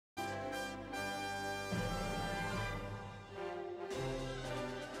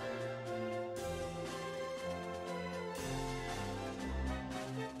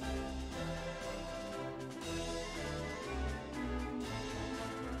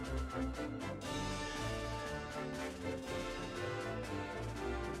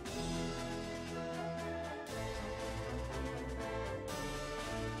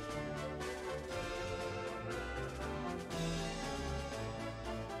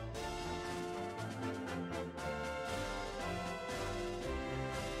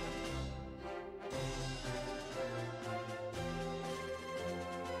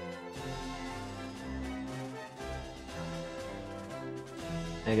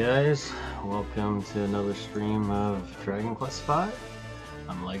Hey guys, welcome to another stream of Dragon Quest V.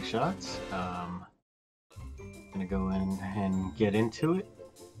 I'm Leg Shots. Gonna go in and get into it.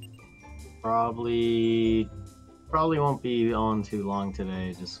 Probably won't be on too long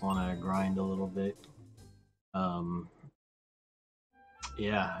today. Just want to grind a little bit.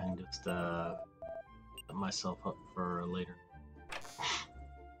 Yeah, and just set myself up for later.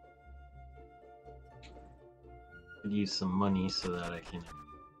 Could use some money so that I can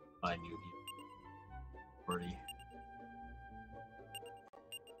buy new party.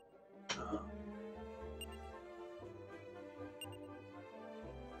 If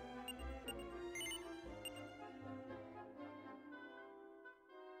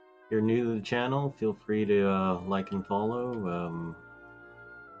you're new to the channel, feel free to like and follow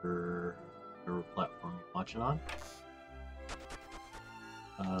for whatever platform you're watching on.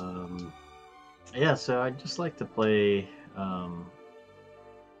 Yeah, so I just like to play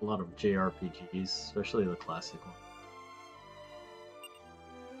a lot of JRPGs, especially the classic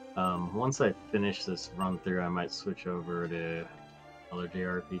one. Once I finish this run through, I might switch over to other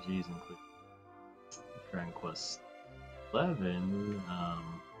JRPGs, including Dragon Quest 11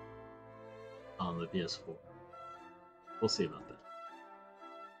 on the PS4. We'll see about that.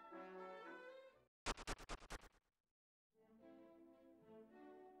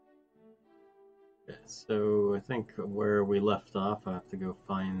 Okay, so I think where we left off, I have to go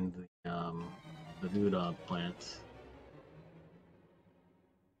find the ruura plant.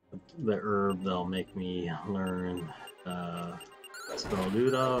 The herb that'll make me learn spell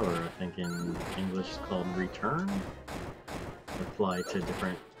ruura, or I think in English it's called return. I fly to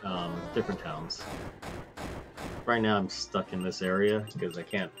different towns. Right now I'm stuck in this area because I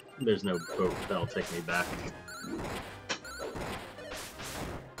can't. There's no boat that'll take me back.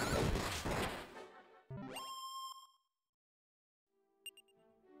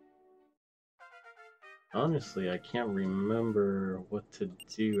 Honestly, I can't remember what to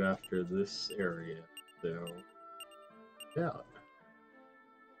do after this area, so yeah. That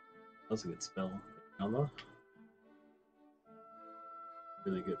was a good spell. Alma.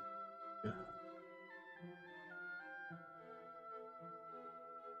 Really good. Yeah.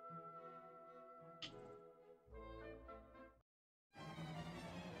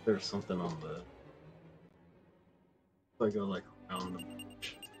 There's something on the... I go like around the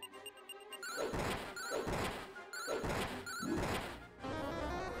beach.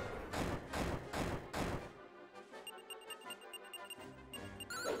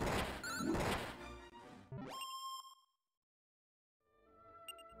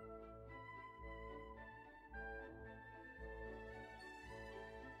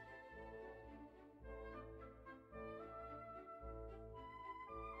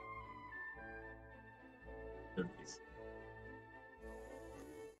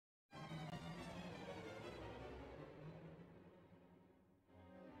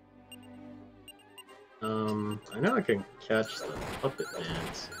 I know I can catch the puppet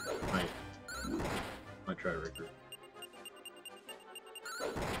dance. Might try to recruit.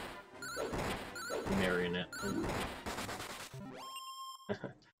 Marionette.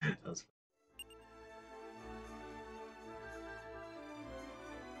 That's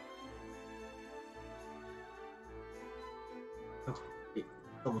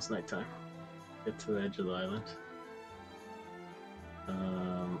almost nighttime. Get to the edge of the island.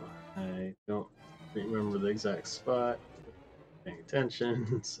 I don't remember the exact spot. Paying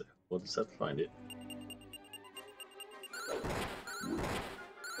attention, so we'll just have to find it.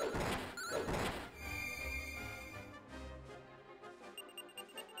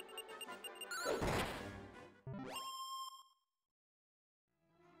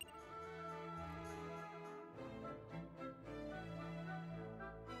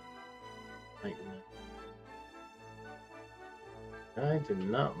 I did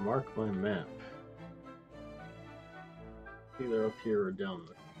not mark my map. Either up here or down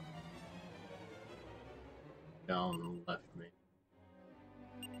left me.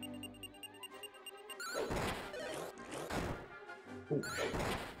 Ooh.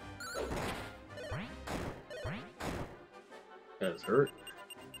 That's hurt.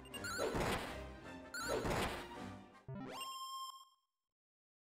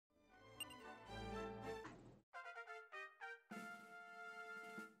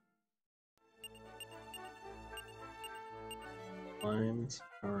 Lines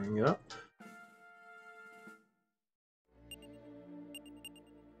powering up.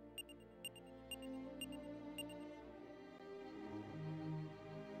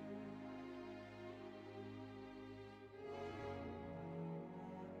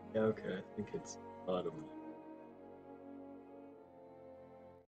 Yeah, okay, I think it's bottom.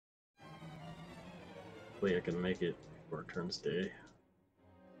 Hopefully I can make it before it turns day.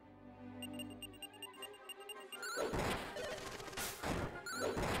 I'm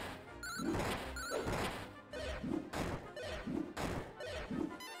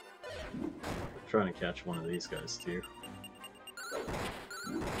trying to catch one of these guys too.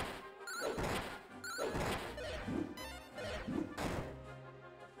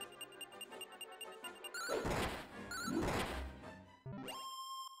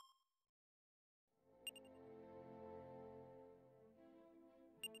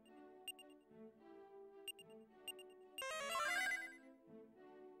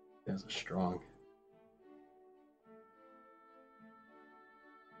 Guys are strong.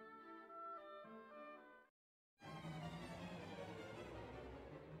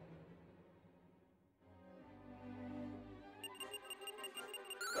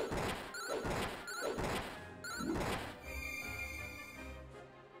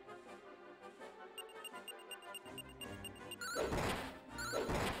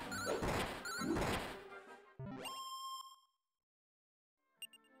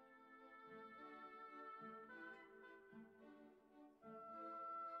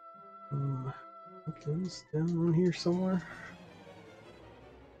 It goes down here somewhere.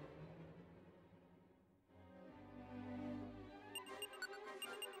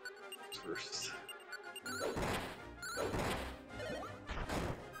 First.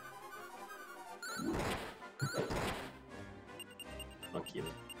 Funky.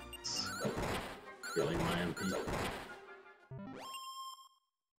 Feeling my MP.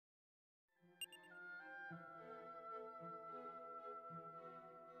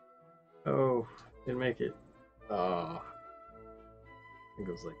 Oh, didn't make it. Oh. I think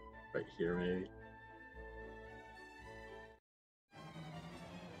it was like right here maybe.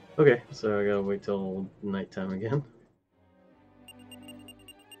 Okay, so I gotta wait till nighttime again.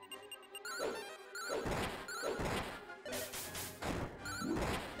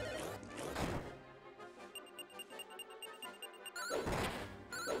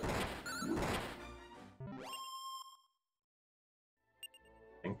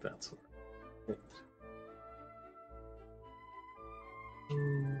 I think that's it.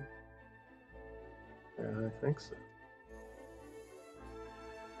 Yeah, I think so.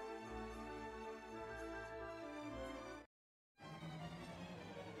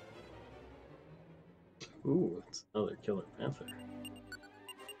 Ooh, it's another killer panther.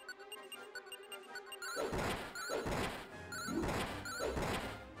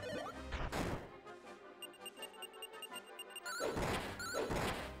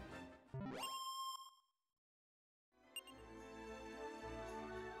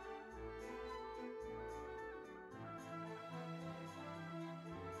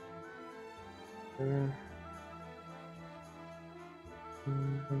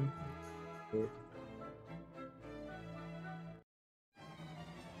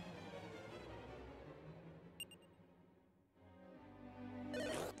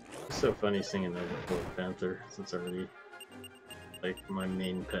 It's so funny singing the little panther since already like my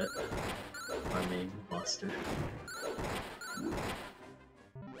main pet, my main monster.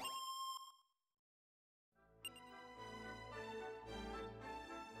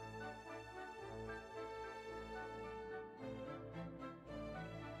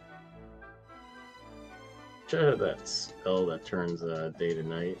 Should have that spell that turns day to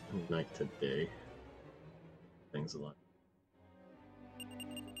night and night to day. Things a lot.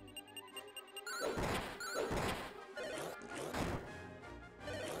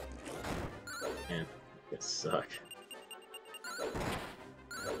 Man, you suck.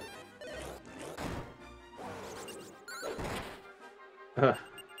 Ah,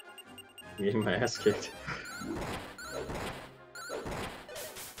 getting my ass kicked.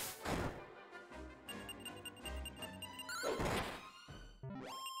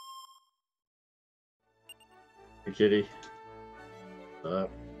 Hey, kitty. What's up?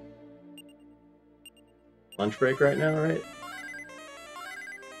 Lunch break right now, right?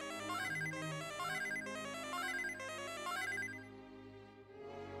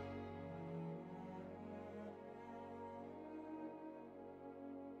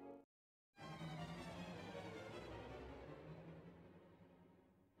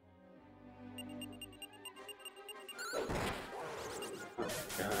 Oh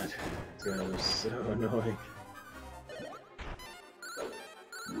god, these guys are so annoying.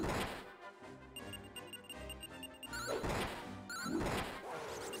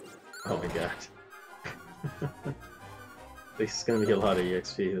 Oh my god. This is gonna be a lot of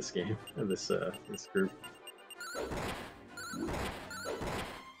EXP this game, this group.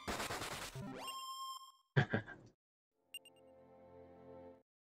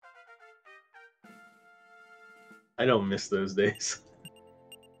 I don't miss those days.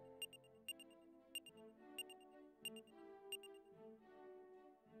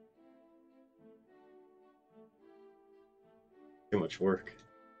 Too much work.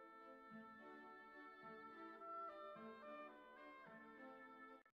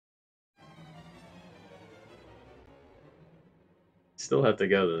 Still have to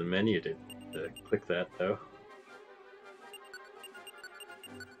go to the menu to click that though.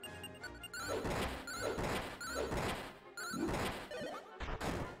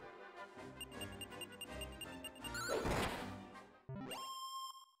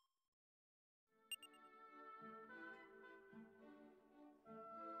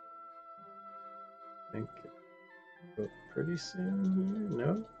 I think pretty soon here.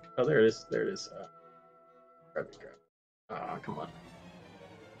 No? Oh, there it is. There it is. Grab it, grab it. Ah, come on.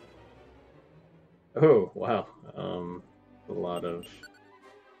 Oh, wow. A lot of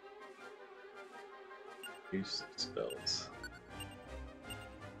use spells.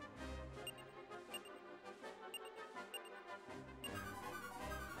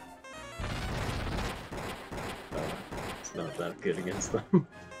 It's not that good against them.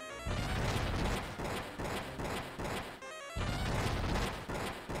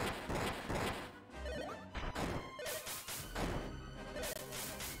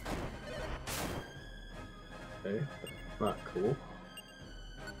 Okay, not cool.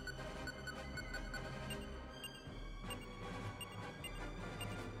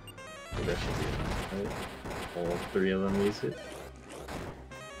 I think that should be enough, right? All three of them use it.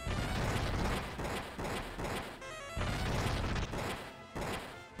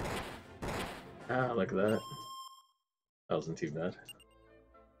 Ah, like that. That wasn't too bad.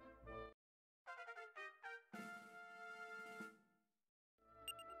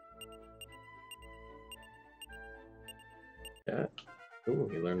 Yeah. Ooh,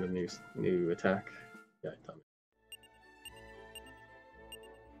 he learned a new attack. Yeah,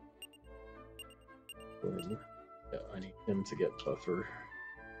 yeah, I need him to get buffer.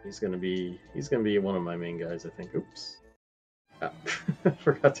 He's gonna be one of my main guys, I think. Oops. Ah,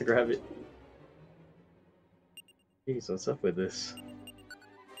 forgot to grab it. Jeez, what's up with this?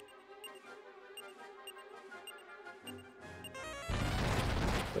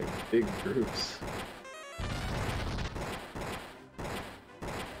 Like big groups.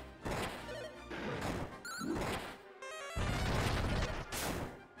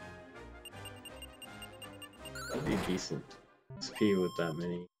 It'd be decent XP with that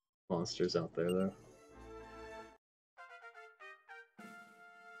many monsters out there, though.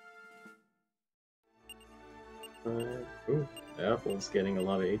 Ooh, Apple's getting a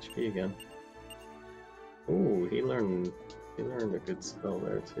lot of HP again. Ooh, he learned a good spell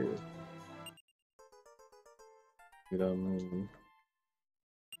there too. Good.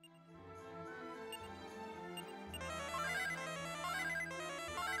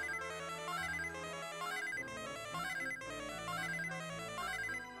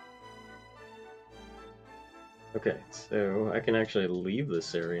 Okay, so I can actually leave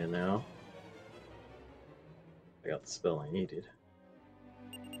this area now. I got the spell I needed.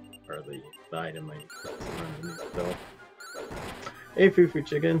 Or the item I needed to run the new spell. Hey, Fufu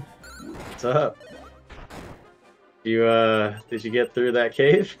Chicken! What's up? Did you get through that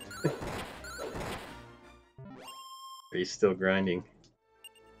cave? Are you still grinding?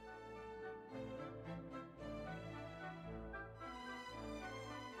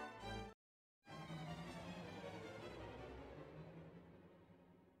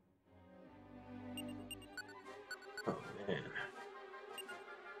 Oh man.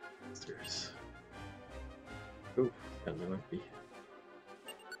 Monsters. Ooh, kinda lucky.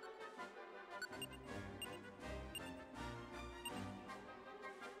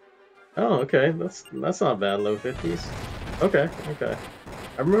 Oh, okay. That's not bad, low 50s. Okay, okay.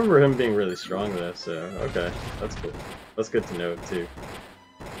 I remember him being really strong though, so okay. That's cool. That's good to know too.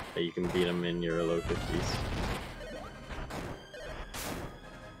 That you can beat him in your low 50s.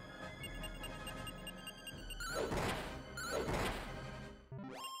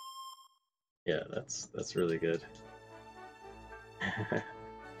 Yeah, that's really good.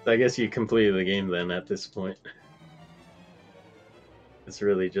 I guess you completed the game then at this point. It's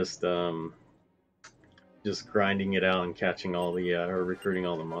really just grinding it out and catching all the or recruiting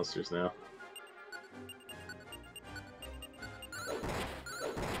all the monsters now.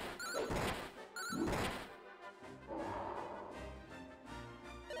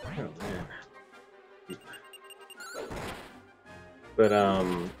 Oh man. But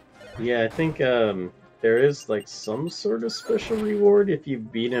yeah, I think there is like some sort of special reward if you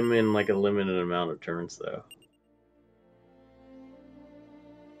beat him in like a limited amount of turns though.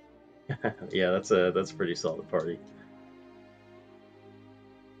 Yeah, that's a pretty solid party.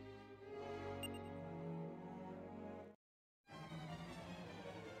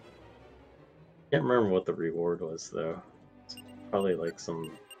 Can't remember what the reward was though. It's probably like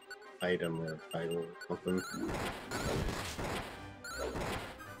some item or title or something.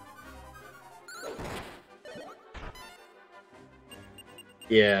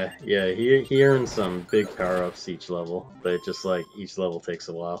 Yeah, he earns some big power-ups each level, but it just like each level takes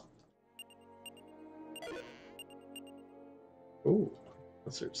a while. Ooh,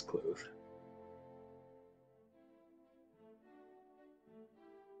 Wizard's Clothes.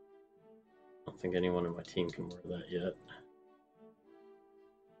 I don't think anyone in my team can wear that yet.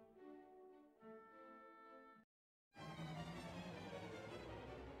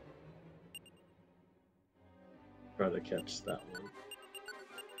 Try to catch that one.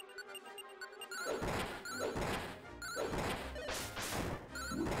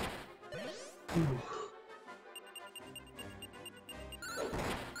 Ooh.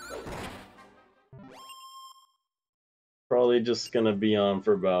 Probably just gonna be on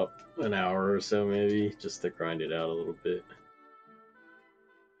for about an hour or so, maybe, just to grind it out a little bit.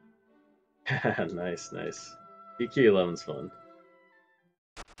 Nice, nice. DQ11's fun.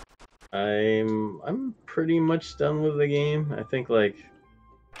 I'm pretty much done with the game. I think like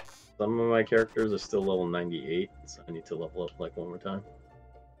some of my characters are still level 98, so I need to level up like one more time.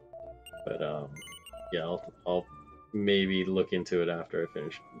 But yeah, I'll maybe look into it after I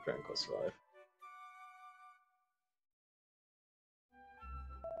finish Dragon Quest V.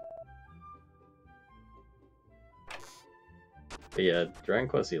 But yeah, Dragon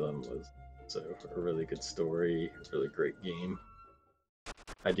Quest XI was a really good story, really great game.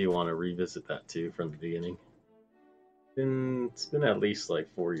 I do want to revisit that too from the beginning. It's been at least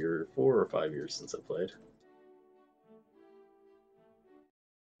like 4 or 5 years since I played.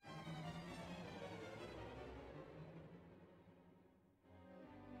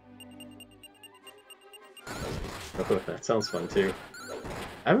 Oh, that sounds fun too.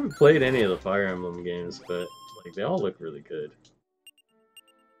 I haven't played any of the Fire Emblem games, but like they all look really good.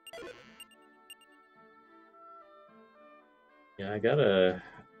 Yeah, I gotta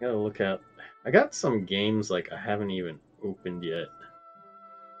look at. I got some games like I haven't even opened yet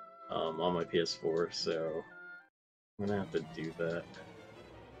on my PS4, so I'm gonna have to do that.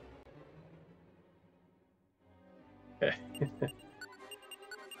 Okay.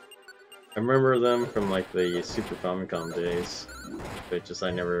 I remember them from like the Super Famicom days, but just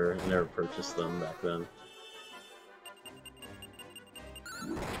I never purchased them back then.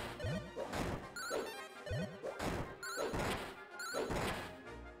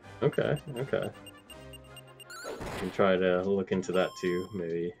 Okay, okay. I can try to look into that too,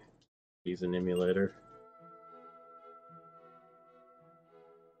 maybe use an emulator.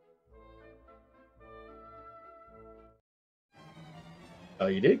 Oh,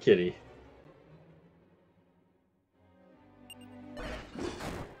 you did, Kitty?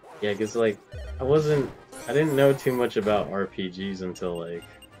 Yeah, because like I didn't know too much about RPGs until like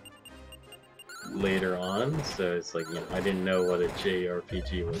later on, so it's like, you know, I didn't know what a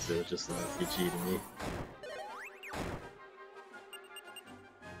JRPG was. It was just an RPG to me.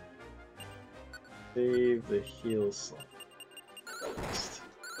 Save the heal slot.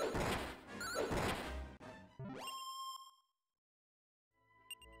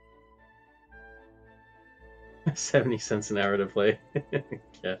 70 cents an hour to play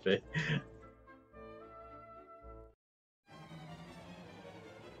cafe.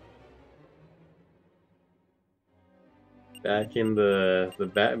 Back in the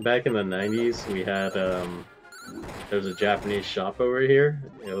back in the 90s, we had there was a Japanese shop over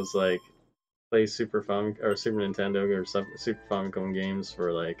here. It was like play Super Nintendo or Super Famicom games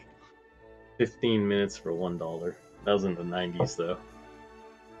for like 15 minutes for $1. That was in the 90s though.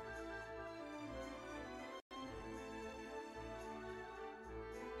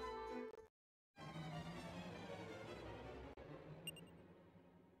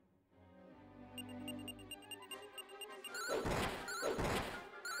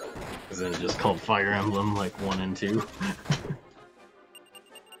 Isn't it just called Fire Emblem like 1 and 2?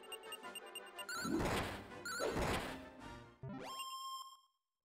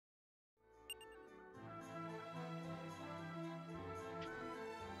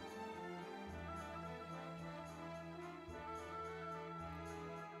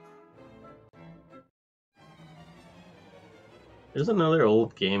 There's another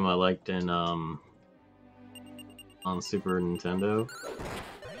old game I liked in on Super Nintendo.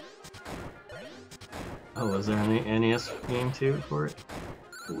 Oh, was there any NES game too for it?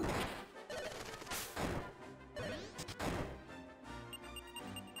 Ooh.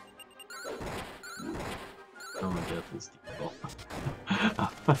 death is default.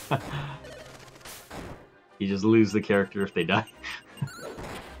 You just lose the character if they die.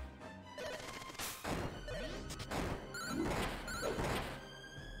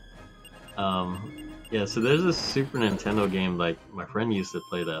 Yeah, so there's this Super Nintendo game like my friend used to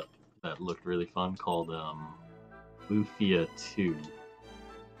play that looked really fun called Lufia 2.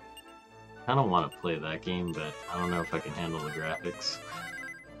 I don't want to play that game, but I don't know if I can handle the graphics.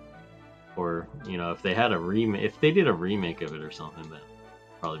 Or, you know, if they had if they did a remake of it or something, that'd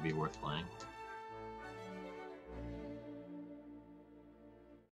probably be worth playing.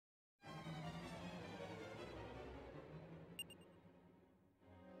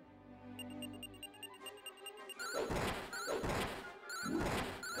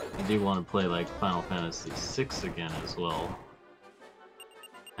 I do want to play like Final Fantasy VI again as well.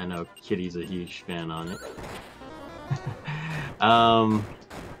 I know Kitty's a huge fan on it.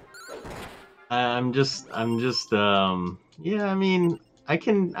 Yeah, I mean, I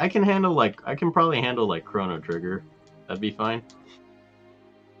can handle I can probably handle like Chrono Trigger. That'd be fine.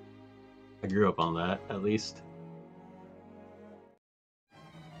 I grew up on that, at least.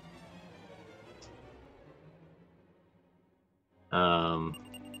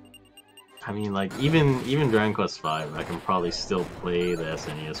 I mean, like, even Dragon Quest V, I can probably still play the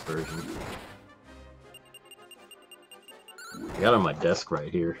SNES version. I got it on my desk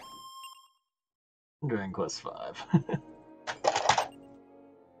right here. Dragon Quest V.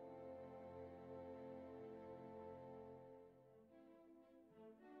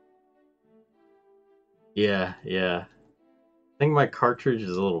 Yeah. I think my cartridge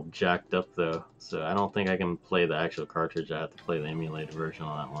is a little jacked up though, so I don't think I can play the actual cartridge. I have to play the emulated version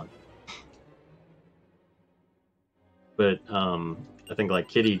on that one. But I think like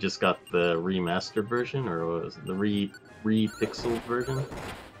Kitty just got the remastered version, or what was it, the re-pixeled version.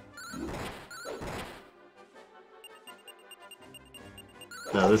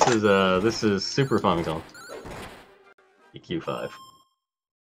 No, this is Super Famicom. DQ5.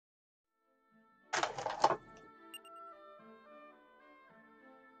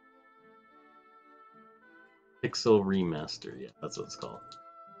 Pixel Remaster, yeah, that's what it's called.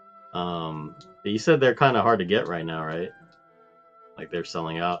 But you said they're kind of hard to get right now, right? Like they're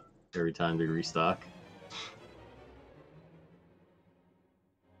selling out every time they restock.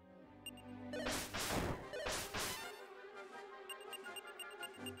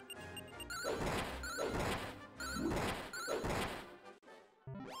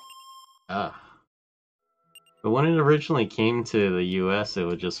 But when it originally came to the US, it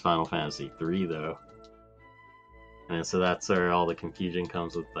was just Final Fantasy 3, though. And so that's where all the confusion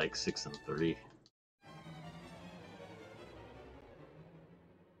comes with, like, 6 and 3.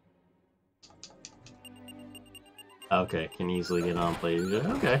 Okay, can easily get on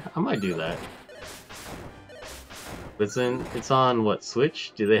PlayStation. Okay, I might do that. But it's on, what,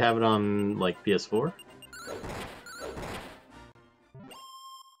 Switch? Do they have it on, like, PS4?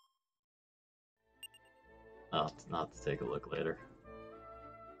 I'll have to take a look later.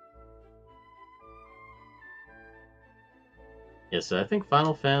 Yeah, so I think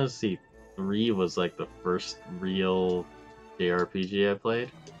Final Fantasy 3 was like the first real JRPG I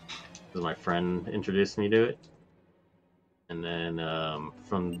played, because my friend introduced me to it. And then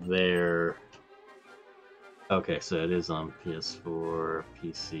from there... Okay, so it is on PS4,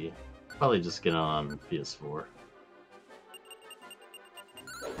 PC. Probably just get on PS4.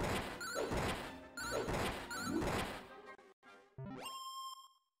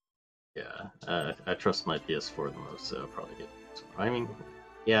 Yeah, I trust my PS4 the most, so I'll probably get PS4. I mean,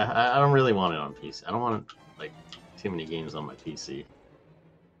 yeah, I don't really want it on PC. I don't want, like, too many games on my PC.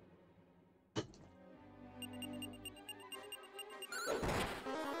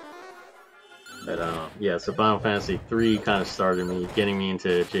 But, yeah, so Final Fantasy 3 kind of started getting me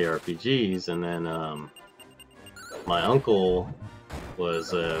into JRPGs, and then, my uncle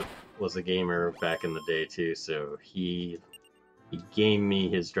was a gamer back in the day, too, so he gave me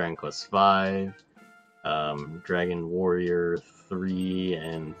his Dragon Quest V, Dragon Warrior 3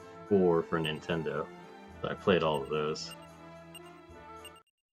 and 4 for Nintendo. So I played all of those.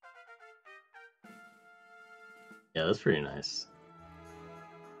 Yeah, that's pretty nice.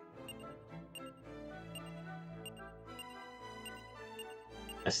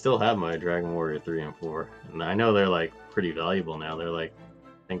 I still have my Dragon Warrior 3 and 4, and I know they're like pretty valuable now. They're like,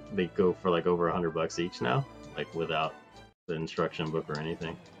 I think they go for like over $100 each now, like without the instruction book or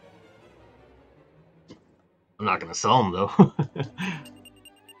anything. I'm not gonna sell them though.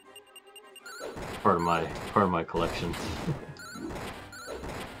 part of my collection.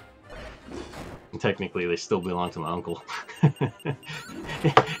 And technically, they still belong to my uncle.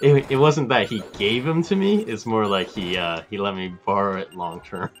 it wasn't that he gave him to me. It's more like he let me borrow it long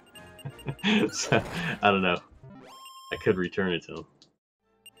term. So I don't know. I could return it to him.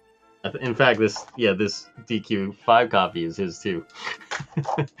 In fact, this DQ5 copy is his too.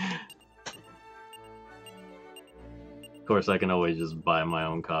 Of course, I can always just buy my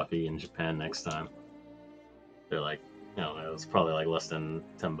own copy in Japan next time. They're like, I don't know, it's probably like less than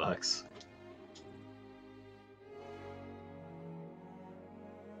 $10.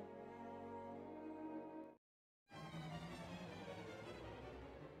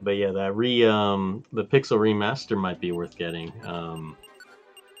 But yeah, that the Pixel remaster might be worth getting.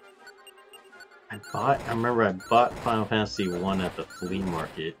 I remember I bought Final Fantasy 1 at the flea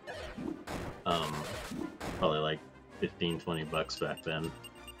market. Probably like $15-20 back then.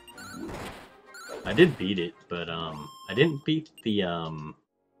 I did beat it, but I didn't beat the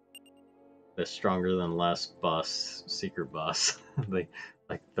stronger than last boss, secret boss, like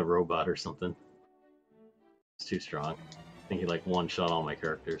the robot or something. It's too strong. I think he like one-shot all my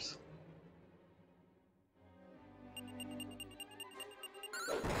characters.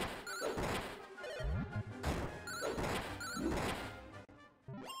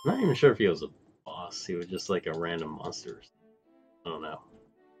 I'm not even sure if he was a boss. He was just like a random monster. I don't know.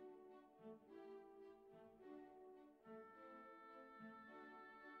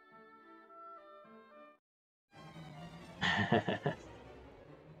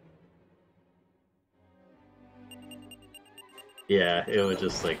 Yeah, it was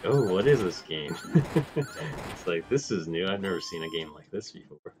just like, oh, what is this game? It's like, this is new. I've never seen a game like this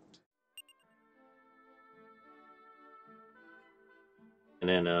before. And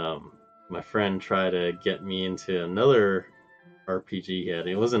then my friend tried to get me into another RPG he had.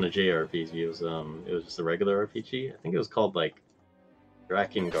 It wasn't a JRPG. It was just a regular RPG. I think it was called like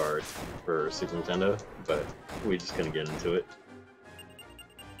Drakengard for Super Nintendo, but we just couldn't get into it.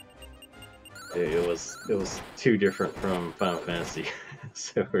 It was too different from Final Fantasy,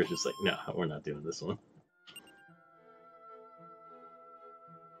 so we're just like, no, we're not doing this one.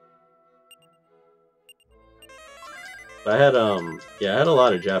 I had I had a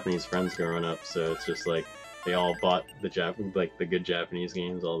lot of Japanese friends growing up, so it's just like they all bought the the good Japanese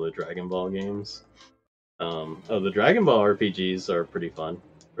games, all the Dragon Ball games. The Dragon Ball RPGs are pretty fun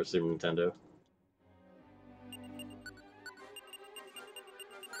for Super Nintendo.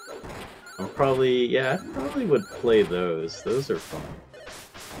 I probably would play those. Those are fun.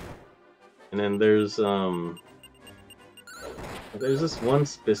 And then there's this one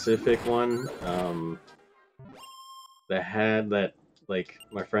specific one that had that, like,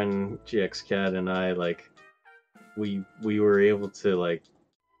 my friend GXCat and I, like, we were able to like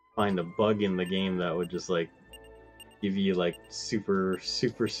find a bug in the game that would just like give you like super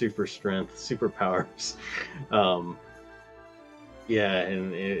strength, superpowers. Yeah,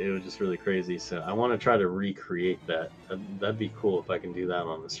 and it was just really crazy. So I want to try to recreate that. That'd be cool if I can do that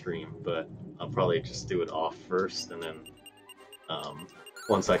on the stream, but I'll probably just do it off first, and then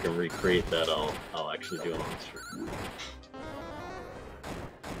once I can recreate that, I'll actually do it on the stream.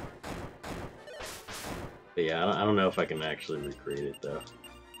 But yeah, I don't know if I can actually recreate it though.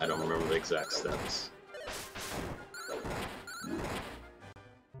 I don't remember the exact steps.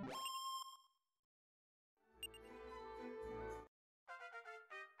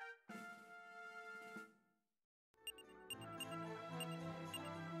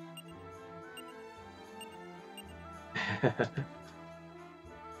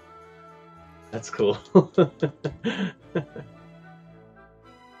 That's cool.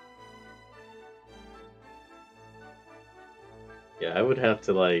 Yeah, I would have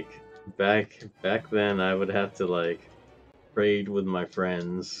to like back then I would have to like trade with my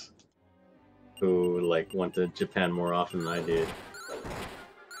friends who like went to Japan more often than I did.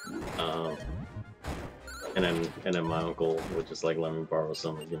 And then my uncle would just like let me borrow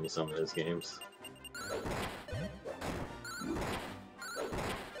some and give me some of his games.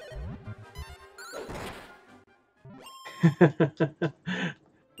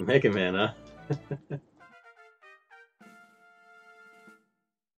 Mega Man, huh?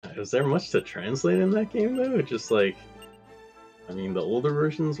 Was there much to translate in that game though? Just like, I mean, the older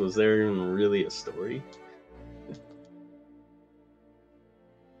versions, was there even really a story?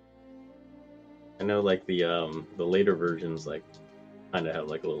 I know like the later versions like kind of have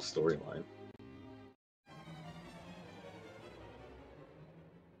like a little storyline.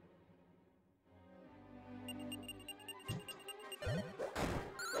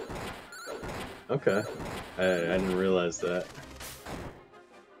 Okay, I didn't realize that.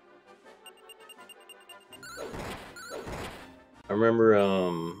 I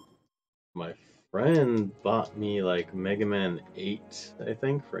remember my friend bought me like Mega Man 8, I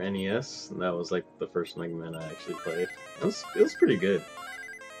think, for NES, and that was like the first Mega Man I actually played. It was pretty good.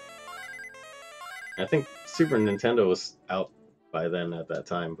 I think Super Nintendo was out by then at that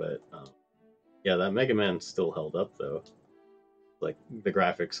time, but yeah, that Mega Man still held up though. Like the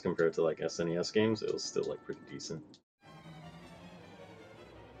graphics compared to like SNES games, it was still like pretty decent.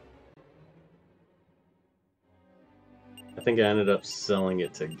 I think I ended up selling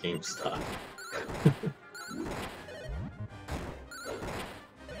it to GameStop.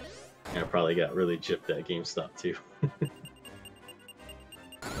 And I probably got really gypped at GameStop too.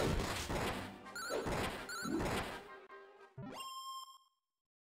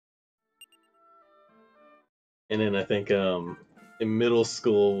 And then I think in middle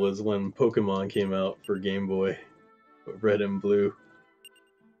school was when Pokemon came out for Game Boy, Red and Blue.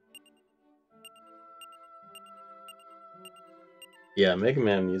 Yeah, Mega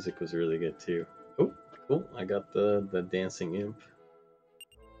Man music was really good too. Oh, cool! I got the dancing imp.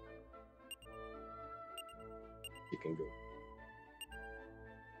 You can go.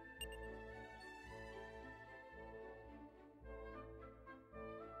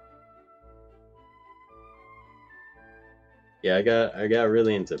 Yeah, I got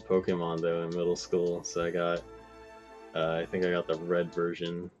really into Pokemon though in middle school, so I think I got the red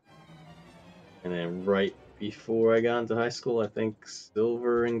version, and then right before I got into high school, I think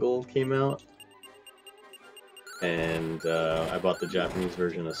Silver and Gold came out, and I bought the Japanese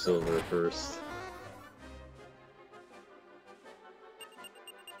version of Silver first.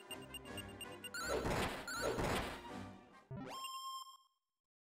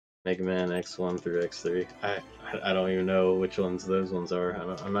 Mega Man X1 through X3. I don't even know which ones those ones are.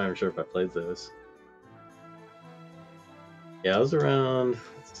 I'm not even sure if I played those. Yeah, I was around.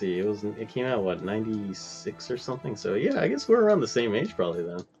 Let's see, it came out what 96 or something. So yeah, I guess we're around the same age probably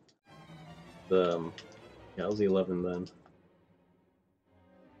then. Yeah, I was 11 then.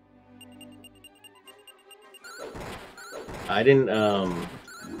 I didn't.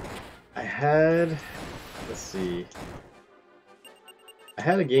 I had. Let's see. I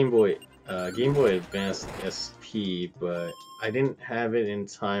had a Game Boy Advance SP, but I didn't have it in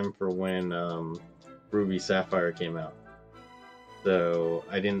time for when Ruby Sapphire came out. So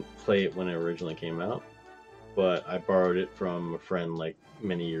I didn't play it when it originally came out, but I borrowed it from a friend like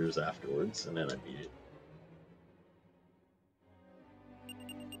many years afterwards, and then I beat it.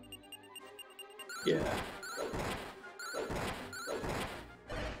 Yeah.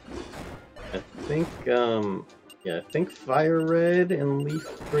 I think yeah, I think Fire Red and Leaf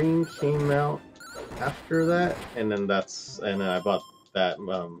Green came out after that, and then I bought that.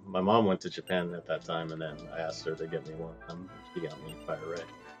 My mom went to Japan at that time, and then I asked her to get me one. She got me Fire Red.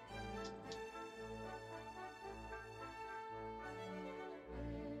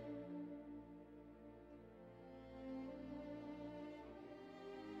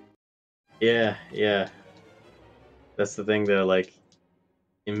 Yeah, yeah. That's the thing though. Like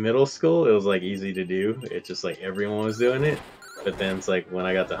in middle school, it was like easy to do. It's just like everyone was doing it. But then it's like when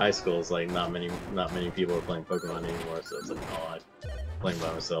I got to high school, it's like not many people were playing Pokemon anymore. So it's like, oh, I'm playing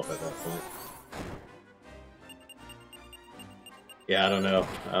by myself at that point. Yeah, I don't know.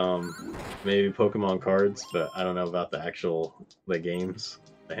 Maybe Pokemon cards, but I don't know about the games,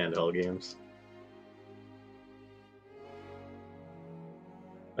 the handheld games.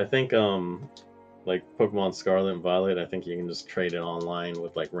 I think like Pokemon Scarlet and Violet, I think you can just trade it online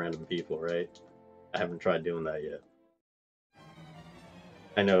with like random people, right? I haven't tried doing that yet.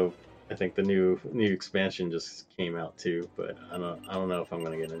 I know. I think the new expansion just came out too, but I don't know if I'm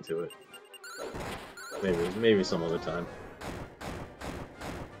gonna get into it. Maybe some other time.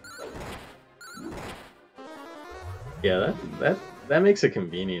 Yeah, that makes it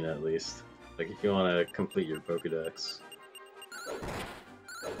convenient at least. Like if you want to complete your Pokédex.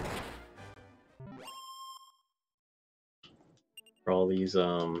 For all these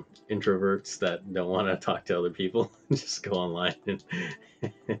introverts that don't want to talk to other people, just go online and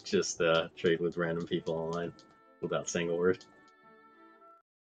just trade with random people online without saying a word.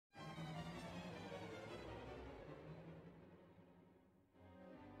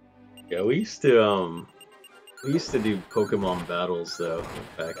 Yeah, we used to do Pokemon battles though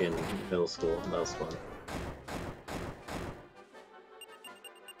back in middle school. That was fun.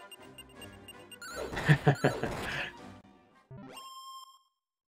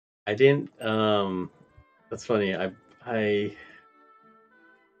 I didn't. That's funny. I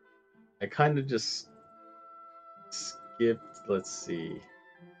kind of just skipped. Let's see.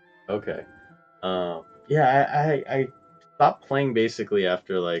 Okay. Yeah, I stopped playing basically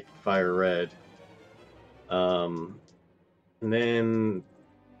after like Fire Red. Um, and then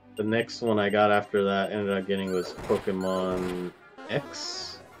the next one I got after that ended up getting was Pokemon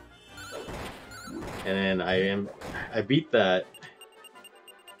X, and then I beat that,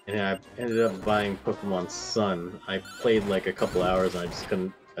 and I ended up buying Pokemon Sun. I played like a couple hours, and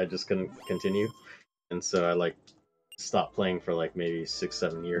I just couldn't continue, and so I like stopped playing for like maybe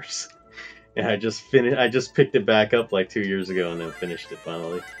 6-7 years. And I just picked it back up like 2 years ago, and then finished it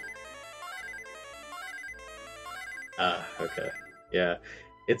finally. Ah, okay. Yeah.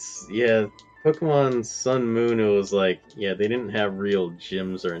 Pokemon Sun Moon, it was like, yeah, they didn't have real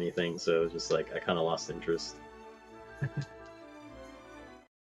gyms or anything, so it was just like, I kind of lost interest.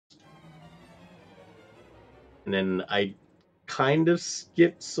 And then I kind of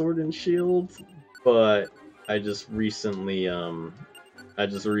skipped Sword and Shield, but I just recently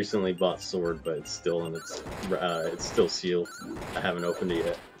bought Sword, but it's still it's still sealed. I haven't opened it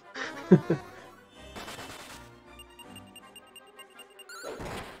yet.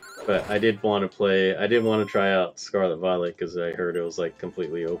 But I did want to try out Scarlet Violet because I heard it was like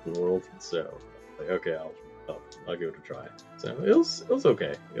completely open world. So, like, okay, I'll give it a try. So it was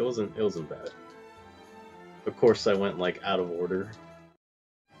okay. It wasn't bad. Of course, I went like out of order.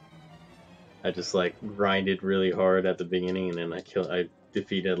 I just like grinded really hard at the beginning, and then I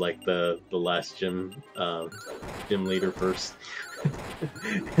defeated like the last gym leader first.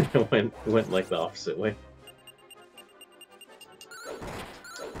 And went like the opposite way.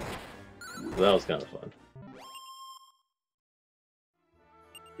 So that was kind of fun.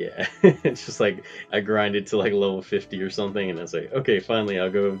 Yeah, it's just like I grinded to like level 50 or something, and I was like, okay, finally I'll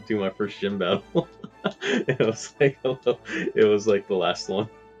go do my first gym battle. It was like the last one.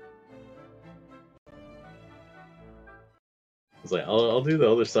 I was like, I'll do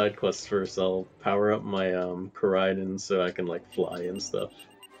the other side quests first. I'll power up my Koraidon so I can like fly and stuff.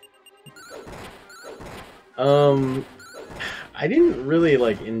 I didn't really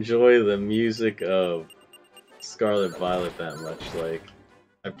like enjoy the music of Scarlet Violet that much. Like,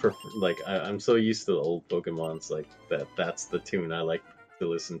 I prefer I'm so used to the old Pokemons like that's the tune I like to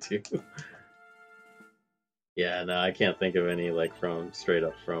listen to. Yeah, no, I can't think of any like from straight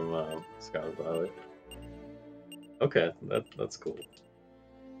up from Scarlet Violet. Okay, that's cool.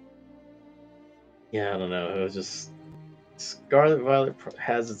 Yeah, I don't know. It was just Scarlet Violet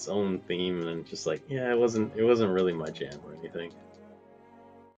has its own theme, and just like, yeah, it wasn't really my jam or anything.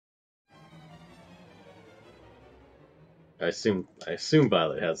 I assume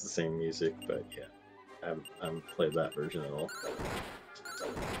Violet has the same music, but yeah, I haven't played that version at all.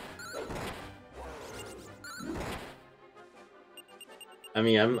 I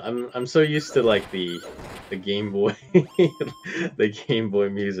mean, I'm so used to like the Game Boy the Game Boy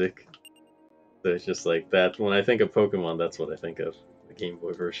music. So it's just like that. When I think of Pokemon, that's what I think of, the Game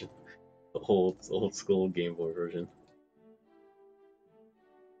Boy version, the old school Game Boy version.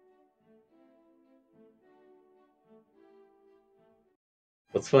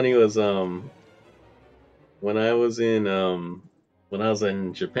 What's funny was when I was in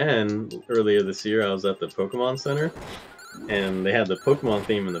Japan earlier this year, I was at the Pokemon Center, and they had the Pokemon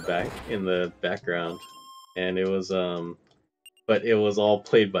theme in the background, and it was but it was all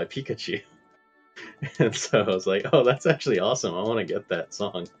played by Pikachu. And so I was like, oh, that's actually awesome. I want to get that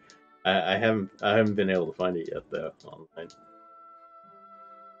song. I haven't been able to find it yet though online.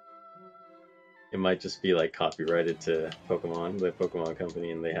 It might just be like copyrighted to Pokemon, the Pokemon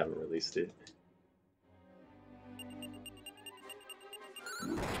company, and they haven't released it.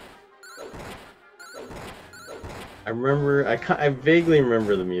 I vaguely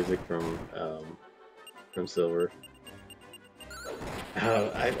remember the music from Silver.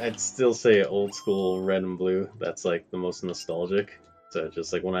 I'd still say old school Red and Blue. That's like the most nostalgic. So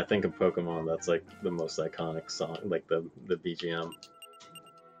just like when I think of Pokemon, that's like the most iconic song, like the BGM.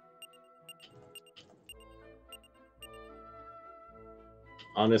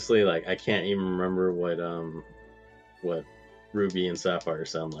 Honestly, like I can't even remember what Ruby and Sapphire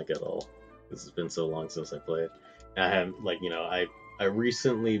sound like at all. This has been so long since I played. I haven't like I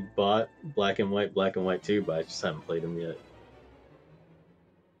recently bought Black and White 2, but I just haven't played them yet.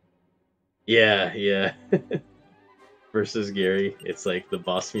 Yeah, yeah. Versus Gary, it's like the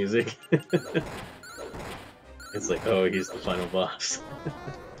boss music. It's like, oh, he's the final boss.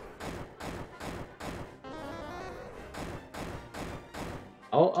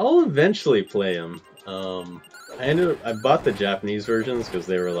 I'll eventually play him. I bought the Japanese versions because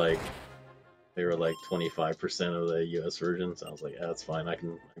they were like 25% of the US versions. I was like, yeah, that's fine. I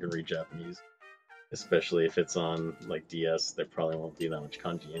can read Japanese, especially if it's on like DS. There probably won't be that much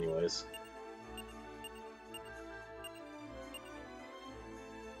kanji anyways.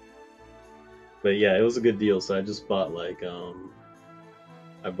 But yeah, it was a good deal. So I just bought like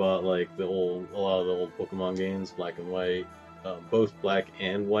I bought like a lot of the old Pokemon games, black and white, both black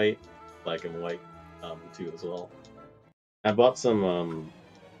and white, black and white, too as well. I bought some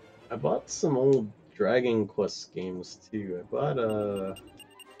old Dragon Quest games too. I bought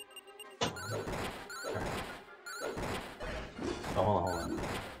hold on.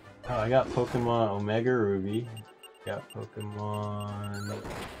 Oh, I got Pokemon Omega Ruby. Got Pokemon.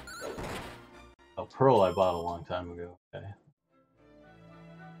 Oh, Pearl I bought a long time ago. Okay.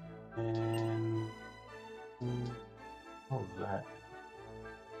 And what was that?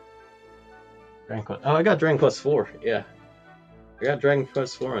 Dragon Quest. Oh, I got Dragon Quest 4. Yeah, I got Dragon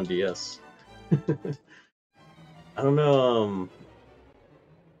Quest 4 on DS. I don't know.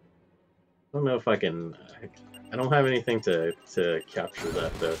 I don't know if I can. I don't have anything to capture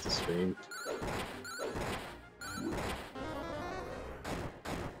that to stream.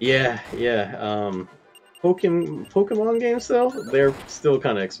 Yeah. Pokemon games though, they're still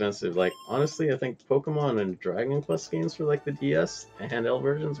kind of expensive. Like honestly, I think Pokemon and Dragon Quest games for like the DS and handheld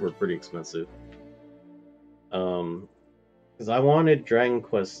versions were pretty expensive. Because I wanted Dragon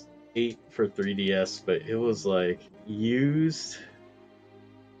Quest 8 for 3DS, but it was like used.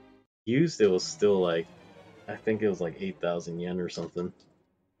 It was still like, I think it was like 8,000 yen or something.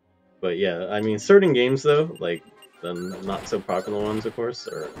 But yeah, I mean, certain games though, like the not so popular ones, of course,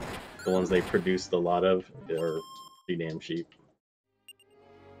 or the ones they produced a lot of, are pretty damn cheap.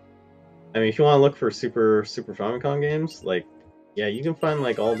 I mean, if you want to look for Super Famicom games, like, yeah, you can find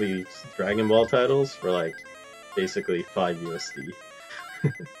like all these Dragon Ball titles for like basically 5 USD.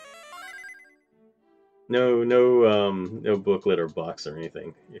 No booklet or box or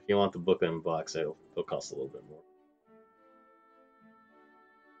anything. If you want the booklet and box, it'll cost a little bit more.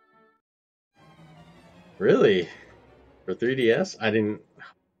 Really? For 3DS? I don't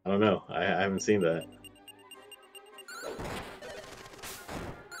know. I haven't seen that.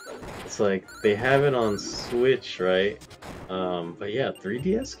 It's like they have it on Switch, right? But yeah,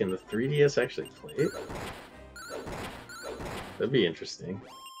 3DS. Can the 3DS actually play it? That'd be interesting.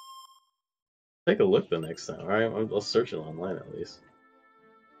 Take a look the next time. All right, I'll search it online at least.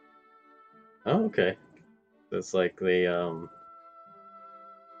 Oh, okay. That's like they I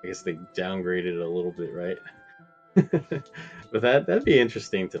guess they downgraded it a little bit, right? But that'd be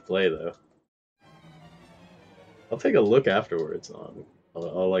interesting to play though. I'll take a look afterwards.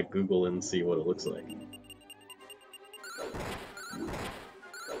 I'll like Google and see what it looks like.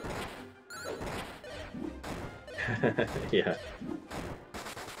 Yeah.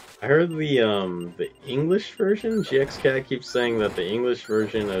 I heard the English version. GXCat keeps saying that the English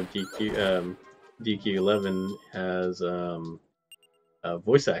version of DQ11 has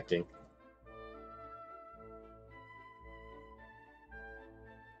voice acting.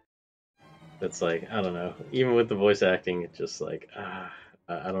 It's like, I don't know. Even with the voice acting, it's just like, I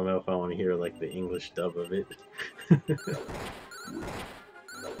don't know if I want to hear like the English dub of it.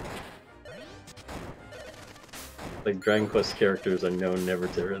 Like Dragon Quest characters are known never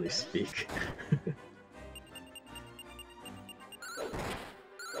to really speak.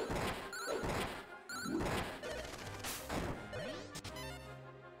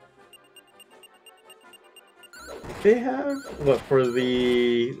 They have what for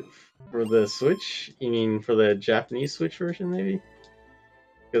the Switch? You mean for the Japanese Switch version, maybe?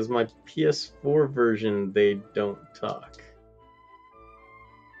 Because my PS4 version, they don't talk.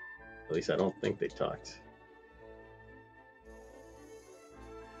 At least I don't think they talked.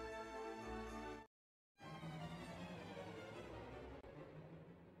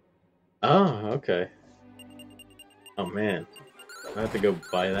 Oh, okay. Oh man, I have to go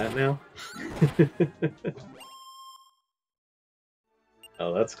buy that now.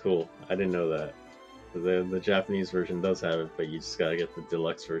 Oh, that's cool. I didn't know that. The Japanese version does have it, but you just gotta get the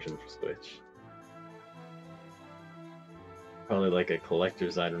deluxe version for Switch. Probably like a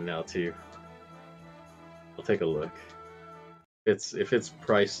collector's item now too. I'll take a look. If it's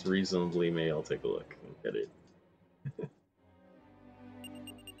priced reasonably, maybe I'll take a look and get it.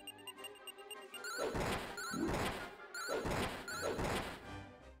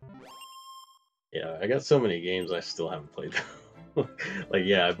 Yeah, I got so many games I still haven't played. Like,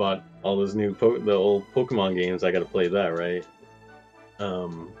 yeah, I bought all those the old Pokemon games. I got to play that, right?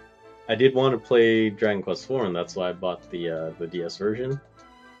 I did want to play Dragon Quest 4, and that's why I bought the DS version.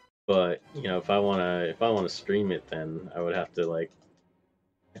 But you know, if I wanna stream it, then I would have to like.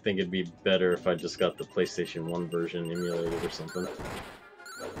 I think it'd be better if I just got the PlayStation 1 version emulated or something.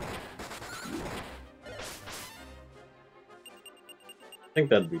 I think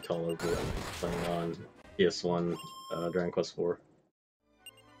that'd be tolerable playing on PS1 Dragon Quest 4.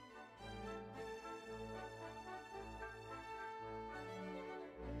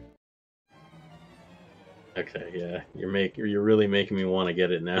 Okay, yeah, you're really making me want to get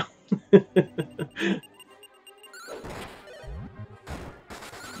it now.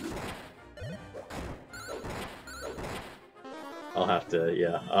 I'll have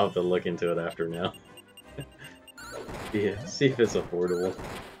to look into it after now. Yeah, see if it's affordable.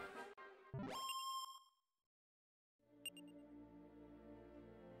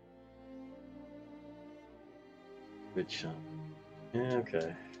 Which, yeah,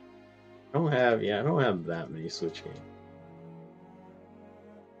 okay. I don't have that many Switch games.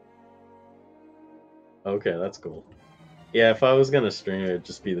 Okay, that's cool. Yeah, if I was gonna stream it, it'd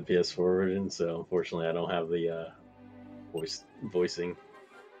just be the PS4 version, so unfortunately I don't have the voicing.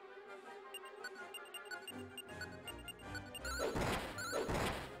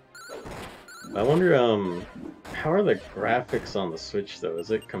 I wonder, how are the graphics on the Switch though?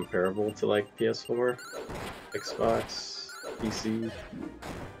 Is it comparable to like PS4, Xbox, PC?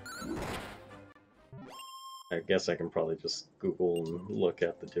 I guess I can probably just Google and look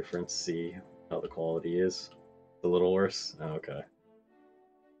at the difference, see how the quality is. A little worse? Oh, okay.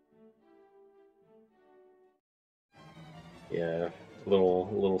 Yeah,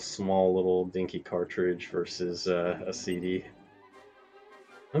 little small little dinky cartridge versus a CD.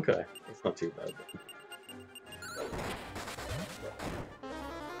 Okay, that's not too bad.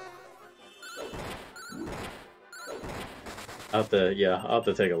 I'll have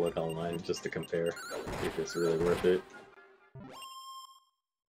to take a look online just to compare, see if it's really worth it.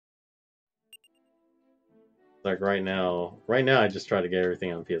 Like right now I just try to get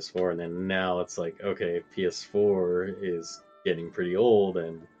everything on PS4, and then now it's like, okay, PS4 is getting pretty old,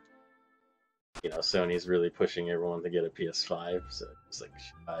 and you know, Sony's really pushing everyone to get a PS5, so it's like,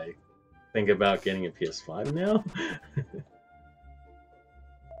 should I think about getting a PS5 now?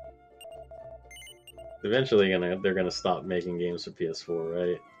 Eventually they're gonna stop making games for PS4,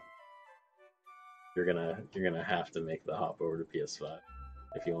 right? You're gonna have to make the hop over to PS5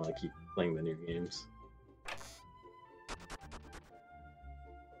 if you want to keep playing the new games.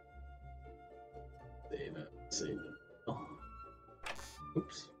 Save it. Oh.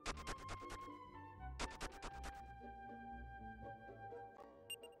 Oops.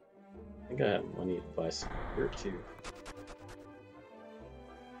 I think I have money to buy some here too.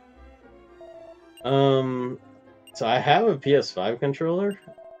 So I have a PS5 controller.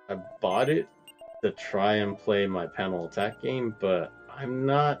 I bought it to try and play my panel attack game, but I'm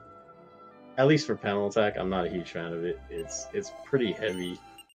not, at least for panel attack, I'm not a huge fan of it. It's pretty heavy.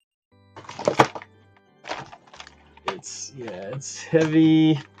 It's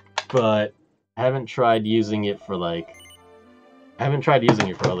heavy, but I haven't tried using it for other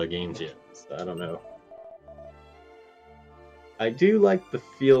games yet, so I don't know. I do like the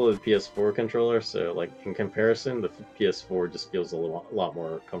feel of the PS4 controller, so like in comparison, the PS4 just feels a lot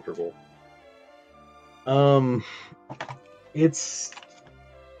more comfortable. It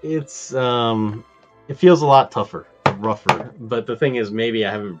feels a lot tougher, rougher, but the thing is, maybe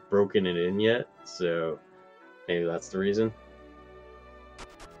I haven't broken it in yet, so maybe that's the reason.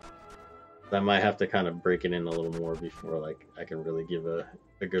 I might have to kind of break it in a little more before like I can really give a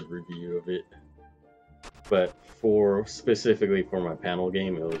good review of it. But specifically for my panel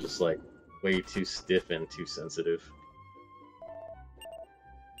game, it was just like way too stiff and too sensitive.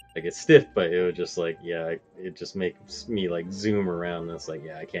 Like it's stiff, but it was just like, yeah, it just makes me like zoom around. And it's like,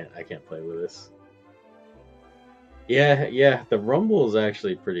 yeah, I can't play with this. Yeah, the rumble is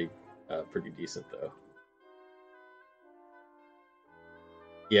actually pretty decent though.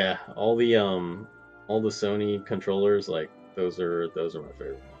 Yeah, all the Sony controllers, like those are my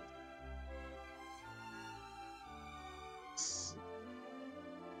favorite ones.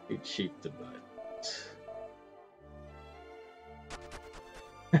 Too cheap to buy.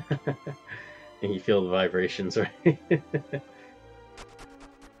 And you feel the vibrations, right?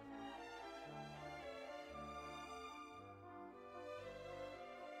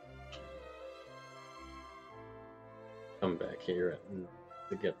 Come back here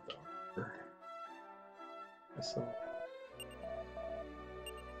to get the armor.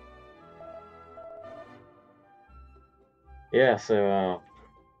 Yeah, so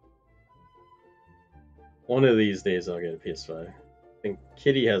one of these days I'll get a PS5. I think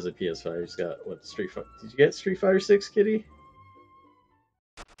Kitty has a PS5. He's got what, Street Fighter? Did you get Street Fighter 6, Kitty?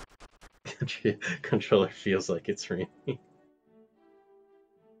 Controller feels like it's raining.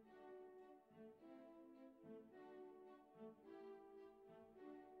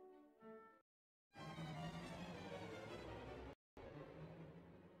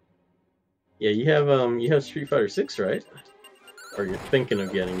 Yeah, you have Street Fighter 6, right? Or you're thinking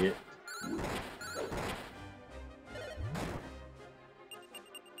of getting it.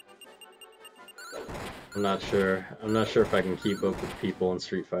 I'm I'm not sure. I'm not sure if I can keep up with people in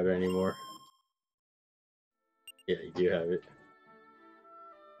Street Fighter anymore. Yeah, you do have it.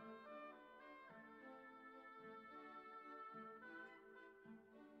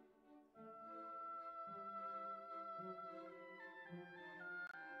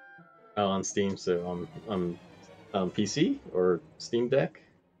 Oh, on Steam, so I'm on PC or Steam Deck.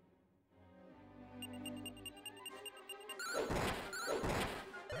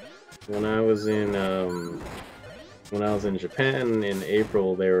 When I was in Japan in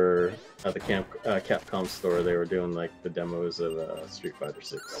April, they were at the Capcom store. They were doing like the demos of Street Fighter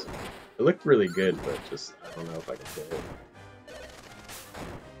 6. It looked really good, but just I don't know if I can play it.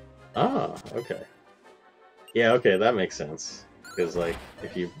 Ah, okay. Yeah, okay, that makes sense. Because like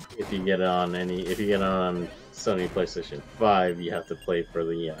if you get it on Sony PlayStation 5, you have to play for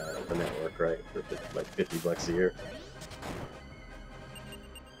the network, right? For like $50 a year.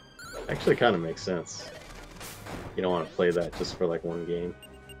 Actually, kind of makes sense. You don't want to play that just for like one game.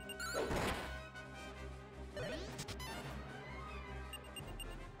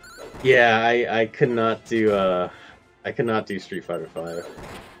 Yeah, I could not do Street Fighter 5.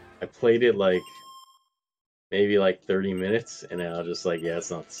 I played it like maybe like 30 minutes, and I was just like, yeah,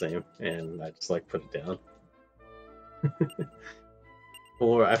 it's not the same, and I just like put it down.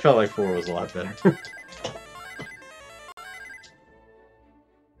 4, I felt like 4 was a lot better.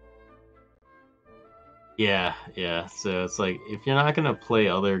 Yeah. So it's like if you're not gonna play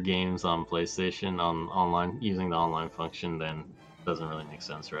other games on PlayStation on online using the online function, then it doesn't really make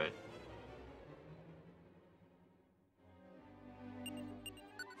sense, right?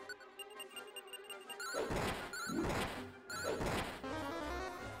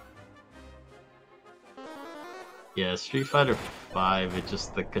 Yeah, Street Fighter 5, it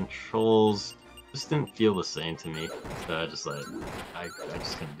just the controls just didn't feel the same to me. So I just like I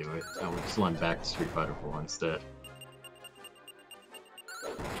just couldn't do it. I just went back to Street Fighter 4 instead.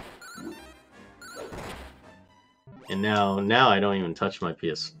 And now I don't even touch my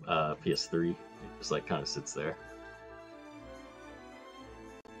PS3. It just like kind of sits there.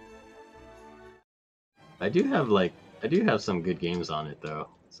 I do have some good games on it though.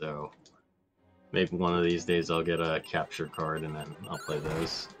 So maybe one of these days I'll get a capture card and then I'll play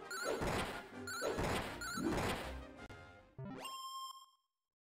those.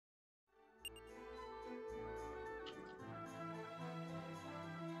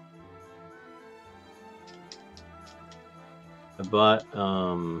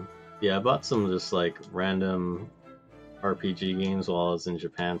 I bought some just like random RPG games while I was in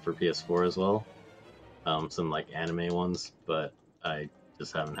Japan for PS4 as well. Some like anime ones, but I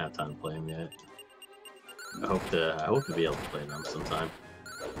just haven't had time to play them yet. I hope to be able to play them sometime.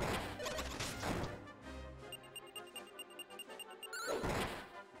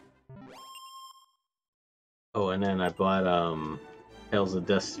 Oh, and then I bought Tales of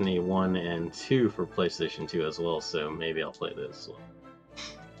Destiny 1 and 2 for PlayStation 2 as well, so maybe I'll play those as well.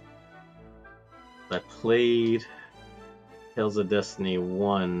 I played Tales of Destiny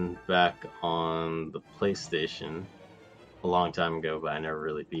 1 back on the PlayStation a long time ago, but I never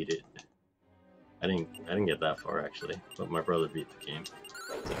really beat it. I didn't get that far actually, but my brother beat the game.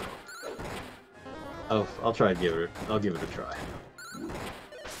 So I'll give it a try.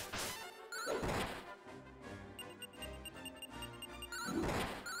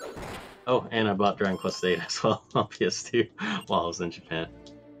 Oh, and I bought Dragon Quest VIII as well on PS2 while I was in Japan.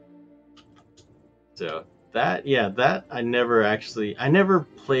 So that I never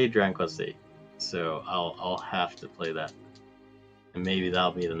played Dragon Quest VIII, so I'll have to play that, and maybe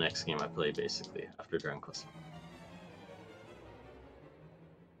that'll be the next game I play basically after Dragon Quest.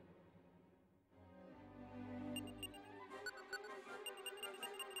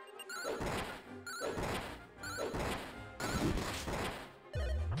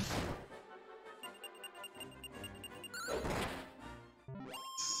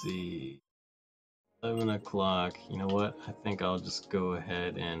 Let's see. 11 o'clock. You know what? I think I'll just go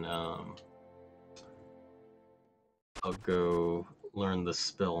ahead and I'll go learn the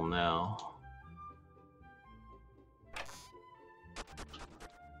spell now.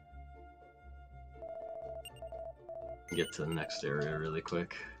 Get to the next area really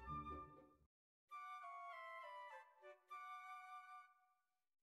quick.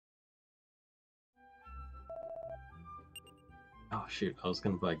 Oh shoot, I was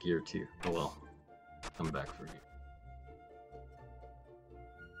gonna buy gear too. Oh well. Come back for you.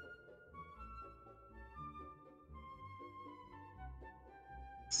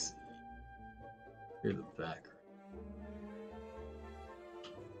 Here's the back.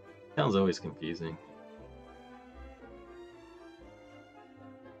 Sounds always confusing.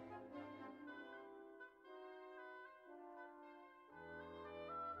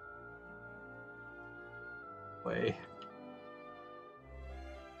 way.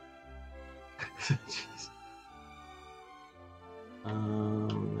 Jeez.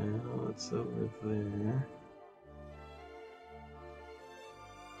 Now it's over there.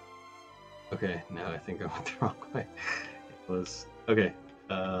 Okay, now I think I went the wrong way. It was okay.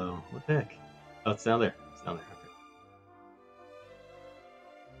 What the heck? Oh, it's down there. It's down there. Okay.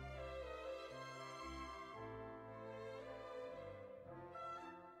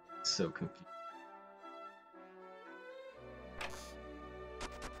 So confused.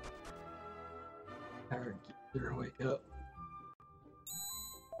 Our geezer, wake up.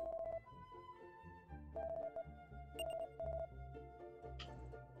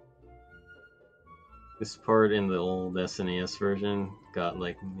 This part in the old SNES version got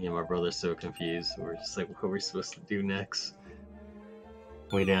like me and my brother so confused. We're just like, what are we supposed to do next?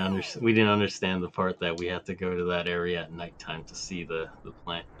 We didn't understand the part that we had to go to that area at nighttime to see the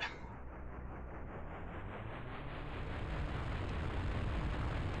plant.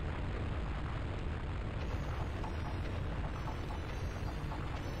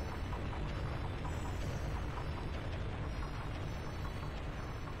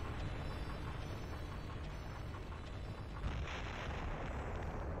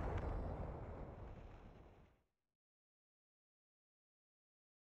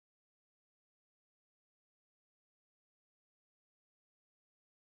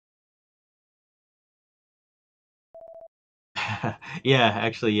 Yeah,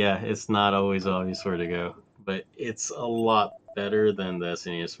 actually, yeah, it's not always obvious where to go, but it's a lot better than the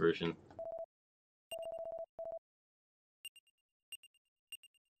SNES version.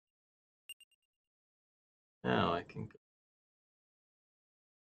 Now I can go.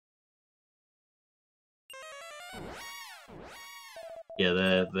 Yeah,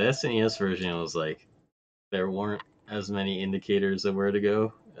 the SNES version was like, there weren't as many indicators of where to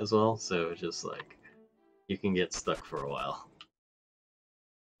go as well, so it's just like, you can get stuck for a while.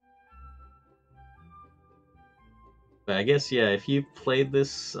 But I guess, yeah, if you played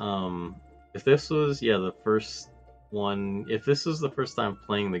this, if this was, yeah, the first one, if this was the first time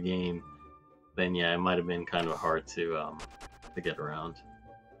playing the game, then yeah, it might have been kind of hard to get around.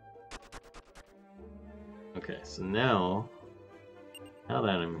 Okay, so now that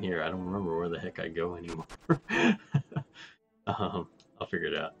I'm here, I don't remember where the heck I go anymore. I'll figure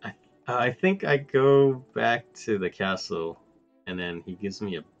it out. I think I go back to the castle, and then he gives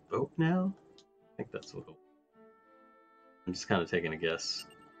me a boat now? I think that's what I'm just kind of taking a guess.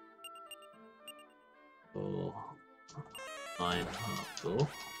 Oh, fine hostel.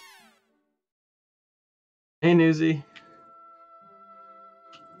 Hey, Newsy.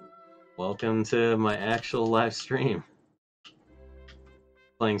 Welcome to my actual live stream.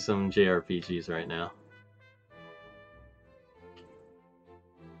 Playing some JRPGs right now.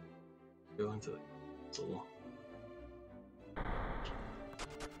 Go into the castle.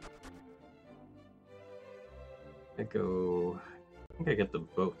 I think I get the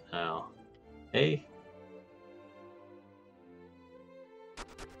boat now. Hey.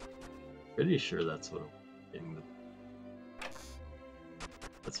 Pretty sure that's what I'm getting.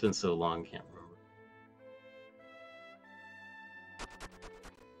 It's been so long, can't remember.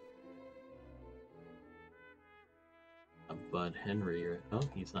 Bud Henry, or oh,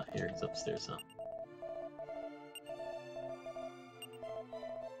 he's not here. He's upstairs, huh?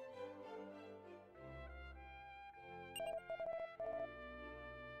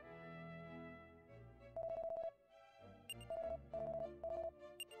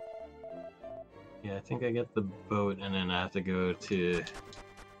 Yeah, I think I get the boat, and then I have to go to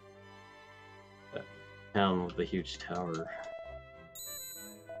that town with the huge tower.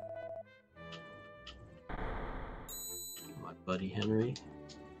 My buddy Henry.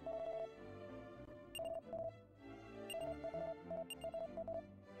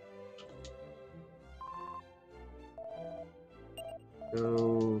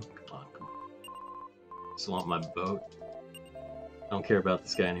 Go, come on. Just want my boat. I don't care about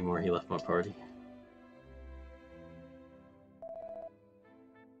this guy anymore. He left my party.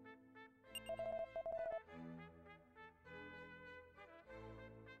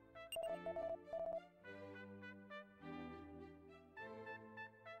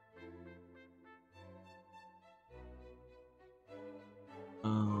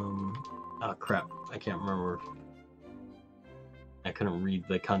 Oh crap, I can't remember. I couldn't read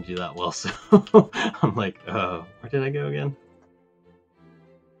the kanji that well, so I'm like, where did I go again?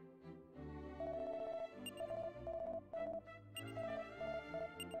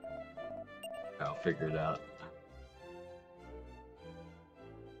 I'll figure it out.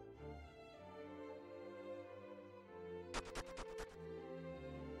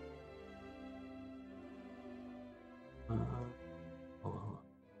 Hold on.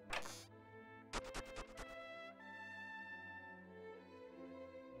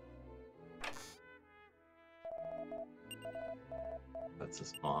 That's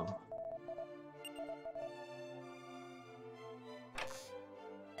his mom.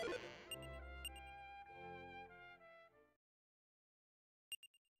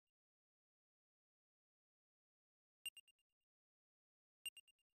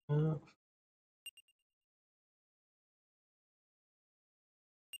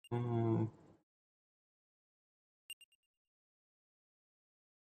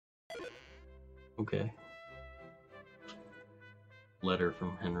 Okay. Letter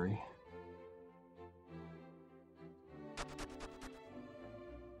from Henry.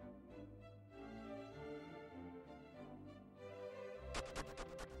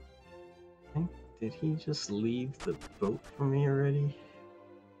 Did he just leave the boat for me already?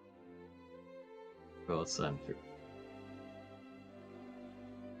 Go outside and figure.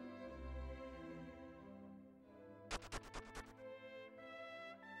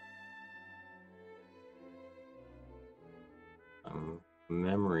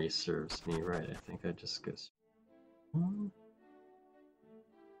 Memory serves me right. I think I just go.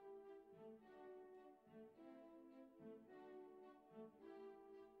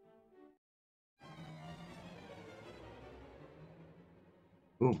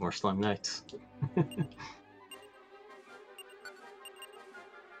 Ooh, more slime knights.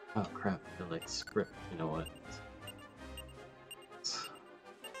 Oh crap, they're like script, you know what?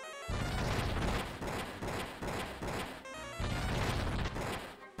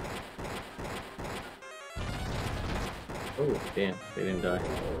 Oh, damn, they didn't die.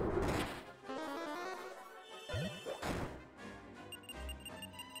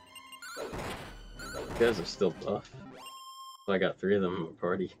 You guys are still buff. So I got 3 of them in my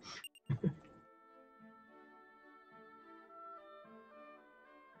party.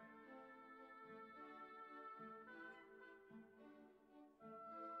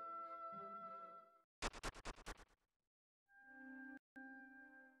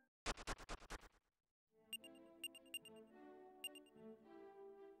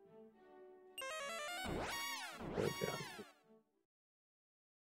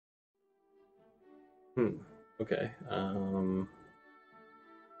 Okay,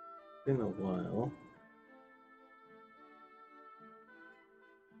 been a while.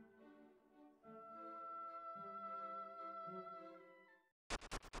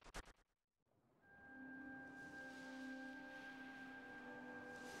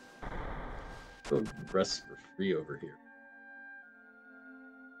 Go rest for free over here.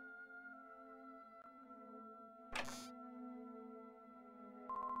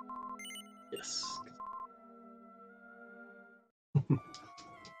 Yes.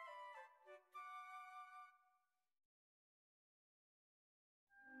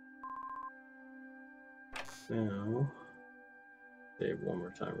 Now, save one more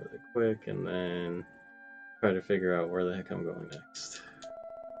time really quick, and then try to figure out where the heck I'm going next.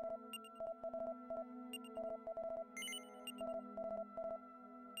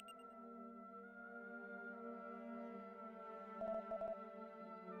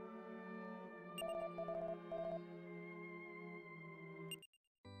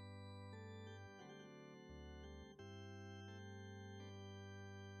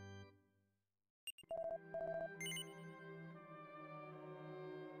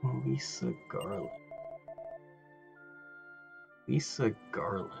 Lisa Garland. Lisa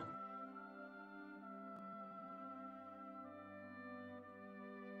Garland.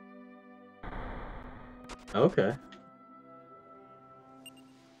 Okay.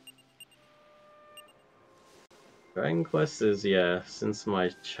 Dragon Quest is, yeah, since my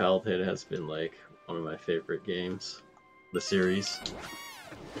childhood has been like one of my favorite games. The series.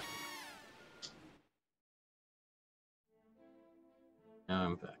 Now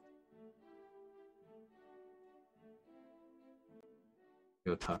I'm back.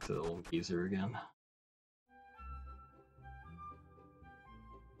 Go talk to the old geezer again.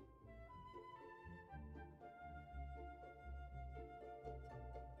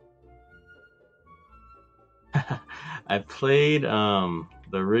 I played the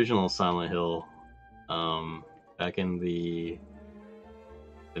original Silent Hill back in the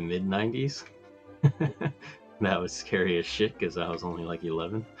mid 90s. That was scary as shit because I was only like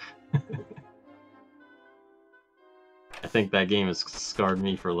 11. I think that game has scarred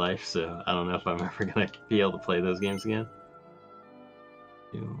me for life, so I don't know if I'm ever gonna be able to play those games again.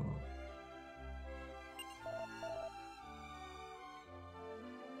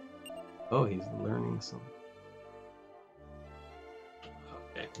 Oh, he's learning something.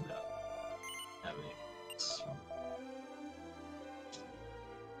 Okay, no. Have anything else.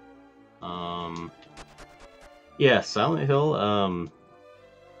 Yeah, Silent Hill, I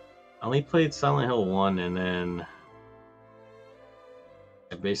only played Silent Hill 1, and then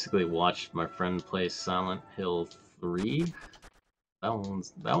I basically watched my friend play Silent Hill 3. That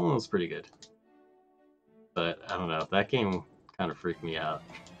one was pretty good. But I don't know, that game kind of freaked me out.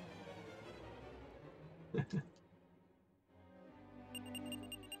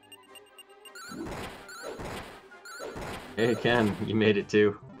 Hey Ken, you made it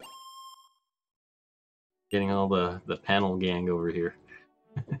too. Getting all the panel gang over here.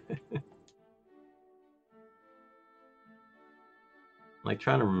 I'm like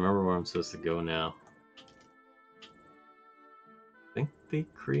trying to remember where I'm supposed to go now. I think they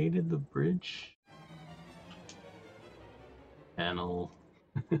created the bridge. Panel.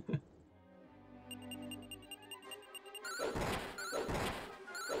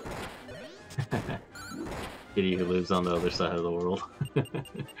 Kitty who lives on the other side of the world.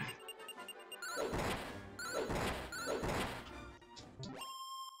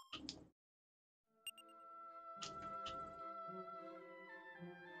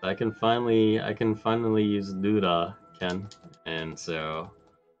 I can finally use Luda, Ken, and so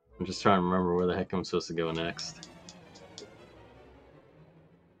I'm just trying to remember where the heck I'm supposed to go next.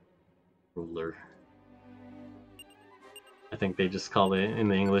 Ruler. I think they just call it, in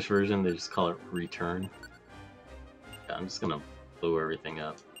the English version, they just call it return. Yeah, I'm just gonna blow everything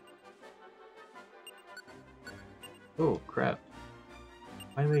up. Oh crap.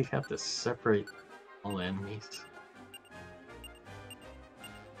 Why do they have to separate all the enemies?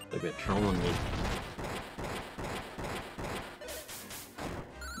 Like they're trolling me.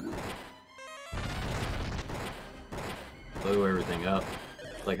 Blew everything up.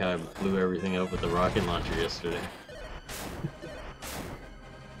 Like how I blew everything up with the rocket launcher yesterday.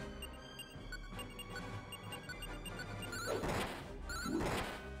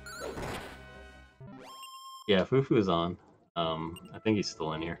 Yeah, Fufu's on. I think he's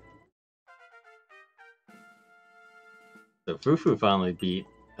still in here. So Fufu finally beat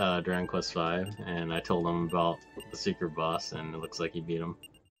Dragon Quest V, and I told him about the secret boss, and it looks like he beat him.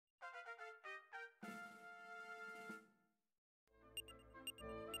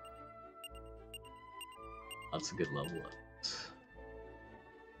 That's a good level up.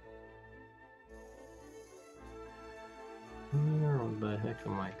 Where the heck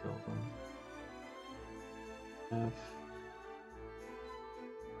am I going?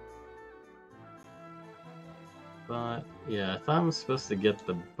 But yeah, I thought I was supposed to get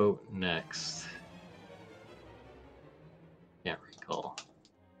the boat next. Can't recall.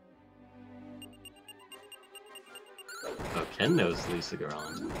 Oh, Ken knows Lisa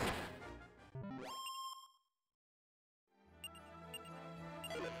Garland.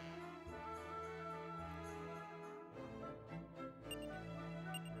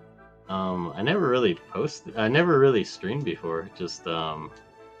 I never really streamed before, just I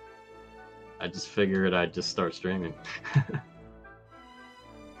just figured I'd just start streaming.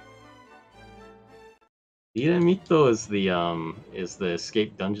 Dinamito is the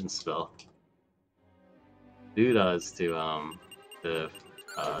escape dungeon spell. Duda is to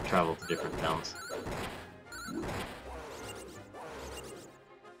travel to different towns.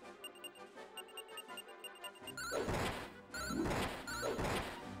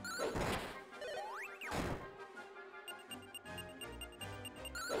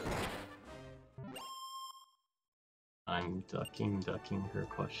 I'm ducking her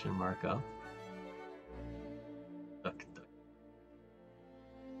question mark up. Duck.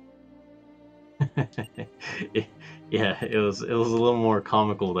 Yeah, it was a little more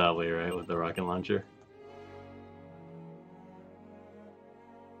comical that way, right, with the rocket launcher.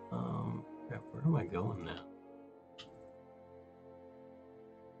 Where am I going now?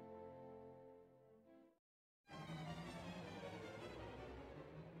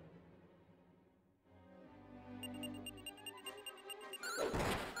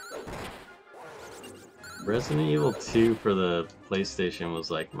 Resident Evil 2 for the PlayStation was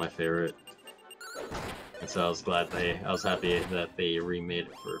like my favorite, and so I was happy that they remade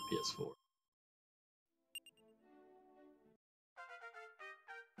it for PS4.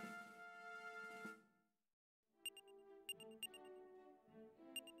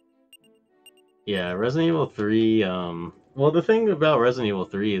 Yeah, Resident Evil 3, well, the thing about Resident Evil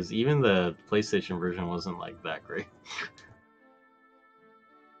 3 is even the PlayStation version wasn't like that great.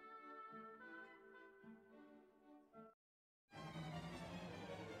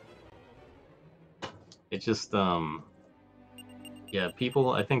 It just, yeah,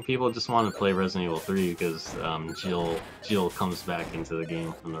 I think people just want to play Resident Evil 3 because Jill comes back into the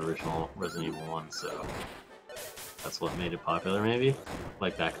game from the original Resident Evil 1, so That's what made it popular, maybe,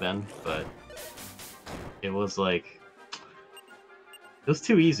 like back then. But it was like it was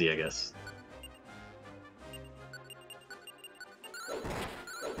too easy, I guess.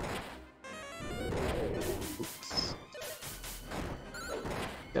 Oops.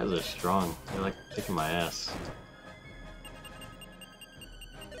 You guys are strong. They're like kicking my ass.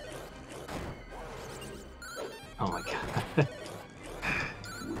 Oh my god.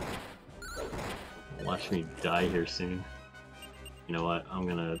 Watch me die here soon. You know what? I'm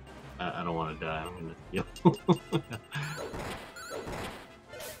gonna... I don't want to die. I'm gonna heal.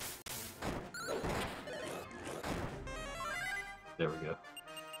 There we go.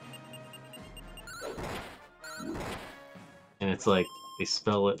 And it's like, they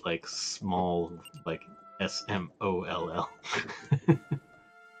spell it like small, like S-M-O-L-L.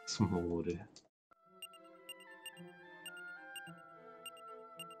 Small.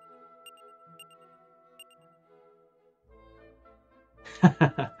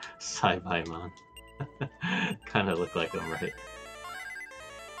 Sci-Fi-mon. Kinda look like him, right?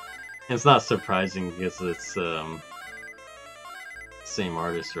 It's not surprising because it's same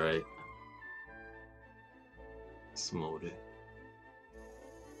artist, right? Smolder.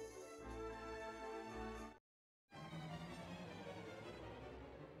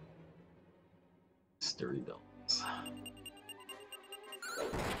 Mystery dolls.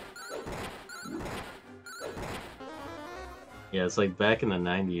 Yeah, it's like back in the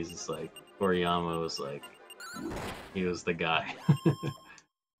 90s, it's like Toriyama was like, he was the guy.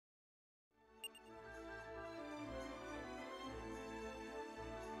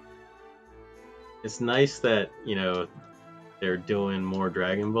 It's nice that, you know, they're doing more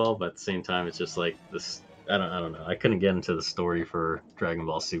Dragon Ball, but at the same time, it's just like this. I don't know. I couldn't get into the story for Dragon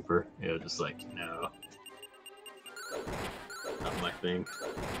Ball Super. You know, just like no, not my thing.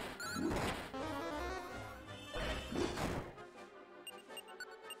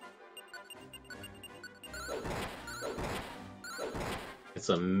 It's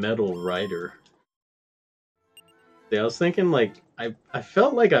a Metal Rider. Yeah, I was thinking like I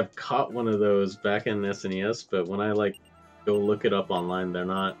felt like I've caught one of those back in SNES, but when I like go look it up online, they're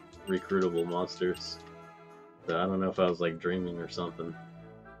not recruitable monsters. So I don't know if I was like dreaming or something.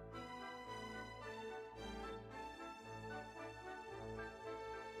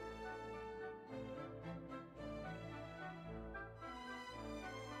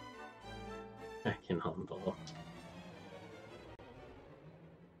 I can humble.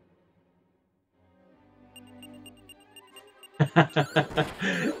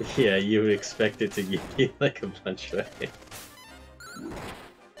 Yeah, you would expect it to give you like a punch, right?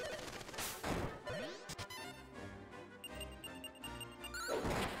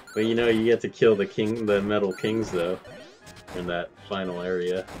 But you know, you get to kill the Metal Kings though, in that final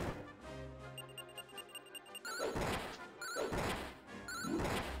area.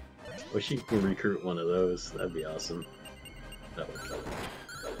 Wish you can recruit one of those. That'd be awesome. That would kill.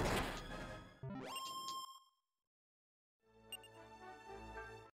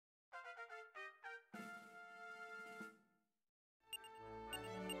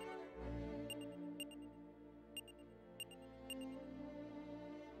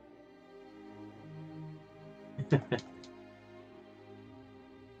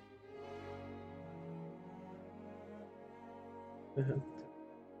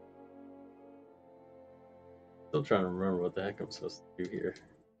 Still trying to remember what the heck I'm supposed to do here.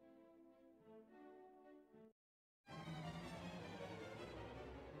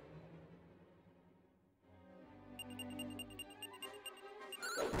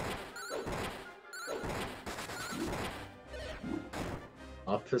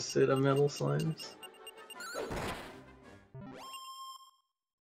 Opposite of metal slimes?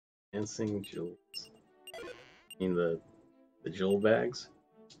 Dancing jewels. You mean the jewel bags?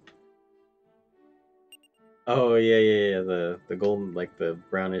 Oh yeah. The golden, like the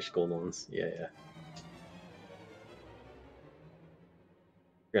brownish gold ones. Yeah.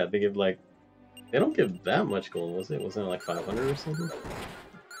 Yeah, they give like they don't give that much gold, was it? Wasn't it like 500 or something?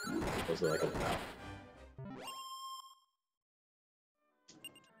 Or was it like about?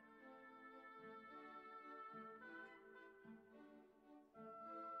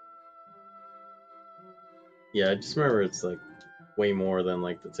 Yeah, I just remember it's like way more than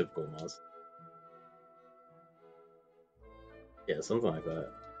like the typical mods. Yeah, something like that.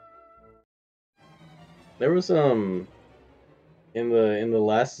 There was in the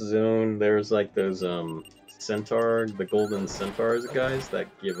last zone there was like those centaur, the golden centaurs guys that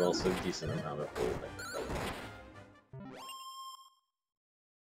give also a decent amount of gold,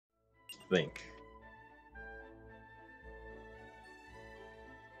 I think.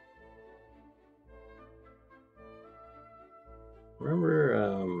 remember,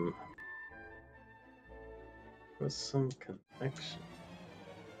 there was some connection.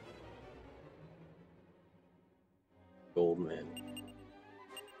 Goldman.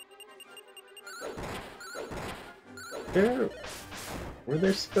 Were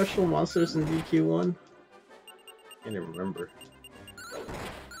there special monsters in DQ1? I can't even remember.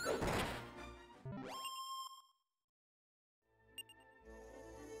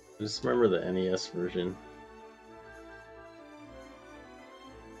 I just remember the NES version.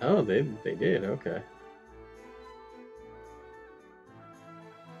 Oh, they did, okay.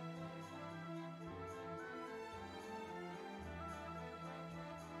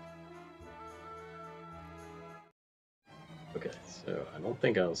 Okay, so I don't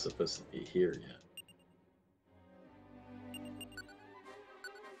think I was supposed to be here yet.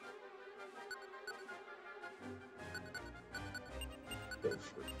 Go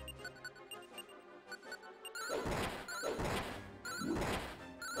for it.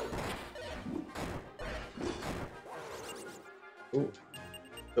 Ooh,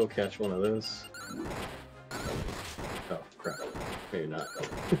 still catch one of those. Oh crap, maybe not.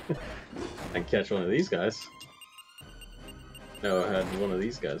 I can catch one of these guys. No, I had one of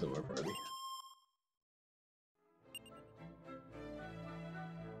these guys in my party.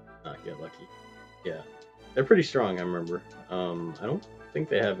 Not get lucky. Yeah, they're pretty strong, I remember. I don't think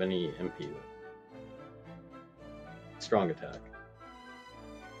they have any MP though. Strong attack.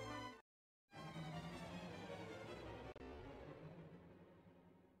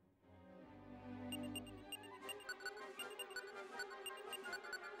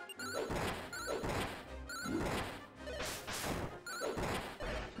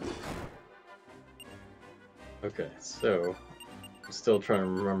 Okay, so I'm still trying to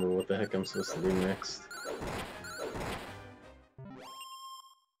remember what the heck I'm supposed to do next.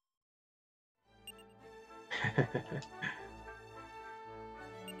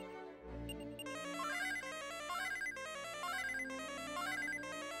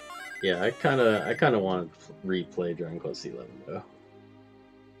 Yeah, I kind of want to replay Dragon Quest XI though.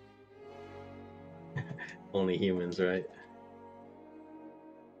 Only humans, right?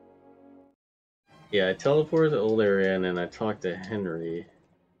 Yeah, I teleported to the old area and then I talked to Henry.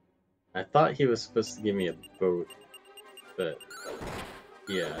 I thought he was supposed to give me a boat, but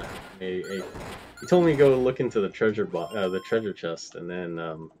yeah, he told me to go look into the treasure chest, and then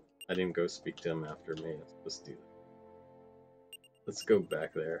I didn't go speak to him after me. I was supposed to do that. Let's go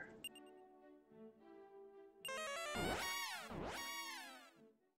back there.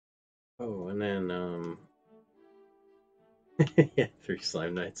 Oh, and then yeah, 3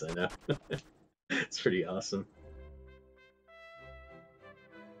 slime knights. I know. It's pretty awesome.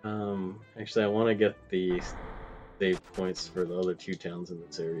 Actually, I want to get the save points for the other 2 towns in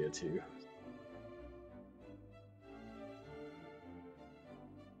this area too.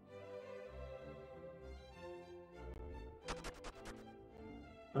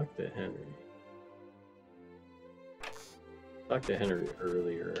 Talk to Henry. Talked to Henry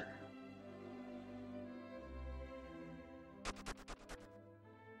earlier.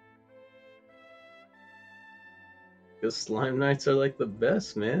 Because slime knights are like the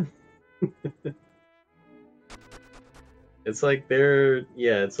best, man. It's like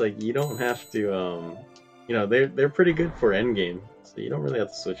it's like you don't have to, you know, they're pretty good for endgame, so you don't really have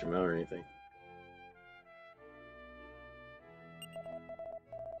to switch them out or anything.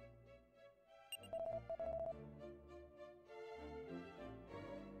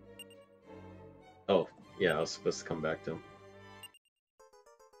 Oh, yeah, I was supposed to come back to him.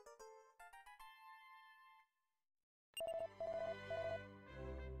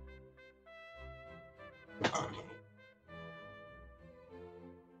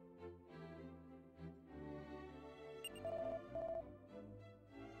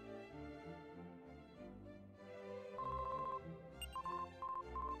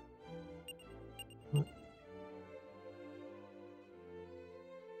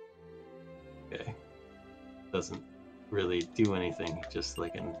 Okay. Doesn't really do anything, just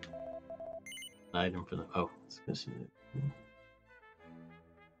like an item for the. Oh, especially.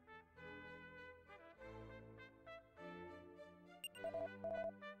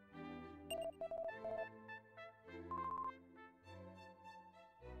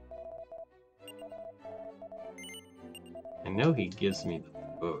 I know he gives me the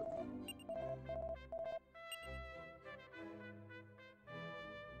boat.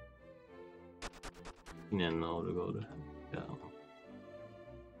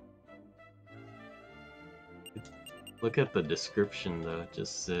 Look at the description though, it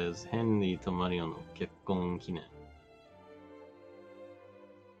just says Henry to Mario no kekkon kinen.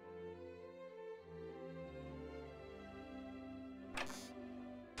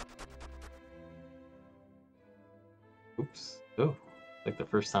 Oops. Oh, like the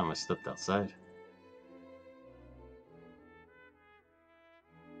first time I stepped outside.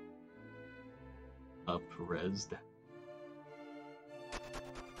 Up-resed.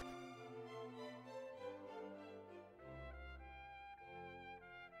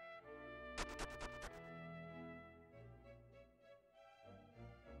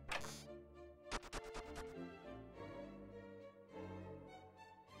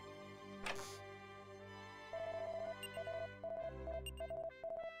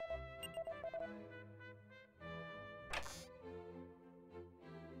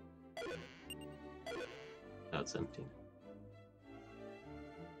 That's empty.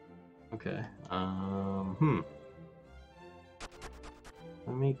 Okay.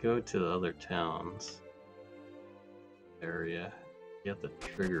 Let me go to the other towns area. You have to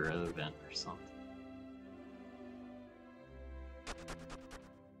trigger an event or something.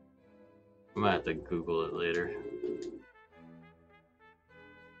 I might have to Google it later.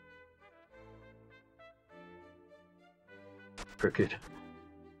 Crooked.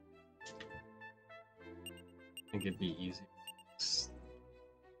 I think it'd be easy. Just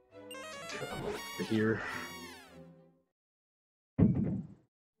travel over here.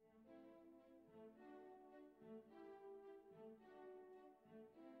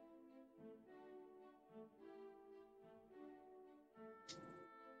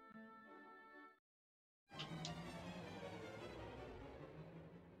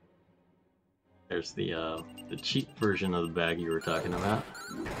 There's the cheap version of the bag you were talking about.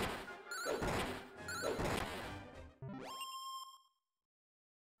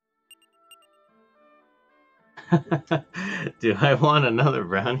 Do I want another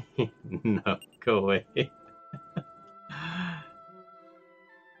brownie? No, go away.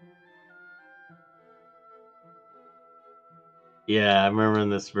 Yeah, I remember in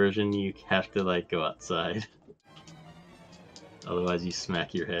this version you have to like go outside. Otherwise you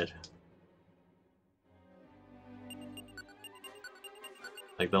smack your head.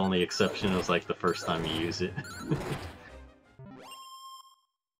 Like the only exception was like the first time you use it.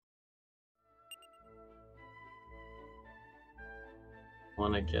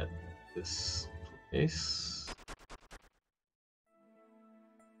 Want to get this place.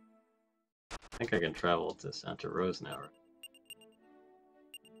 I think I can travel to Santa Rosa now.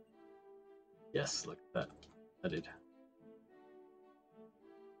 Yes, look at that. I did.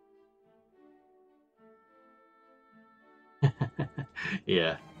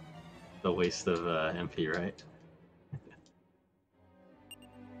 Yeah, the waste of MP, right?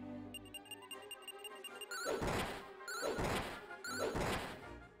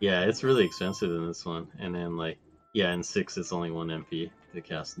 Yeah, it's really expensive in this one, and then like, yeah, in 6 it's only 1 MP to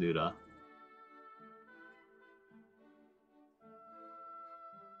cast Nuda.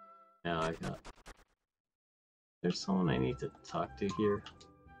 Now I got. There's someone I need to talk to here.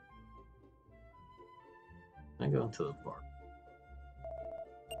 I go into the bar.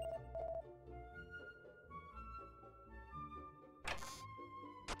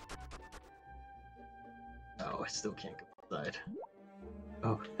 Oh, I still can't go inside.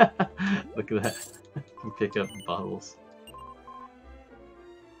 Oh, look at that. I can pick up bottles.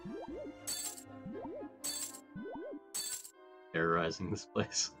 Terrorizing this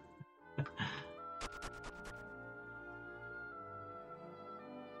place.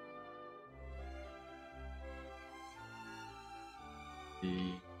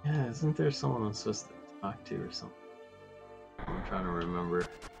 Yeah, isn't there someone I'm supposed to talk to or something? I'm trying to remember.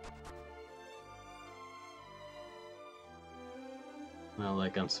 No,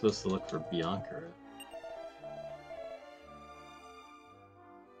 like I'm supposed to look for Bianca.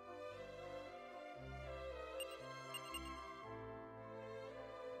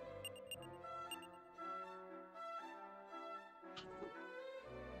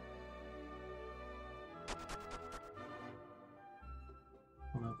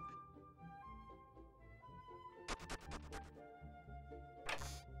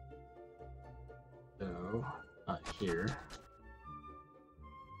 So, not here.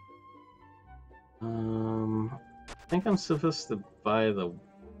 I think I'm supposed to buy the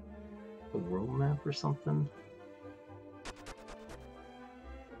world map or something.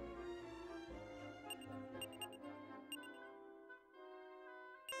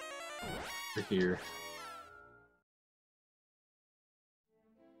 Over here.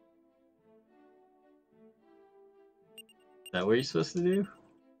 Is that what you're supposed to do?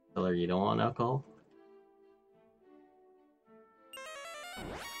 Tell her you don't want alcohol?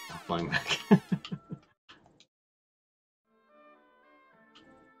 I'm flying back.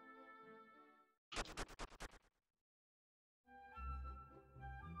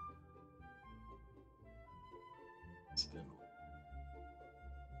 Let's go.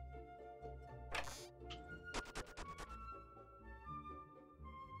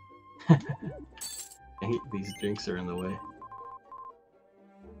 These drinks are in the way.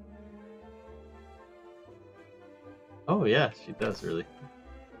 Oh yeah, she does really.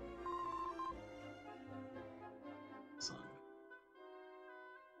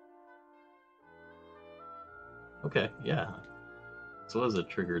 Okay, yeah. This was a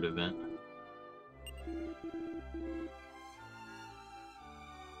triggered event.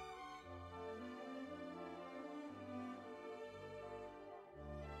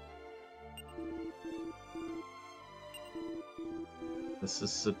 This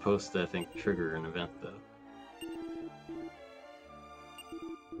is supposed to, I think, trigger an event, though.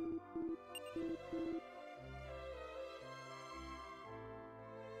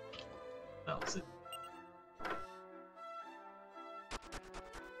 That was it.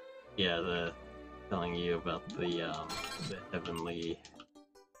 Yeah, telling you about the heavenly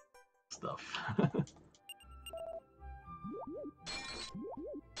stuff.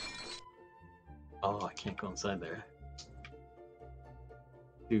 Oh, I can't go inside there.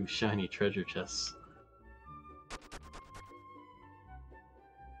 2 shiny treasure chests. I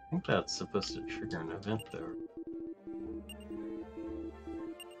think that's supposed to trigger an event, though.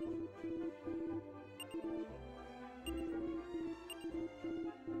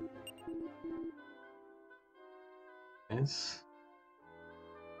 Nice.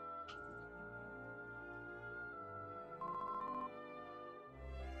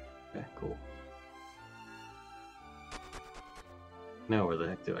 Okay, cool. Now where the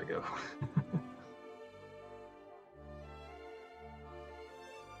heck do I go?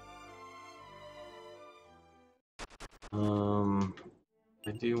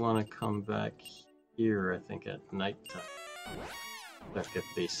 I do want to come back here, I think, at night time. Check if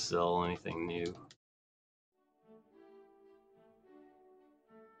they sell anything new.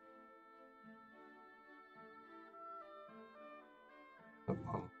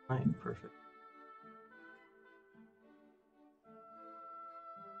 Oh, night, perfect.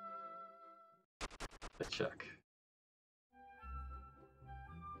 Let's check.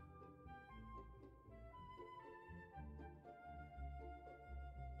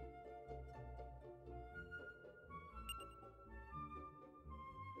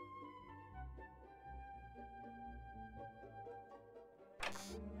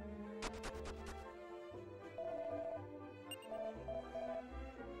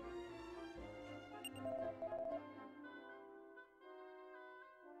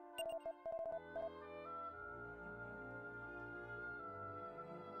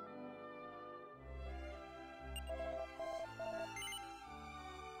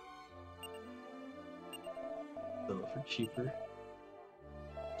 Sell it for cheaper.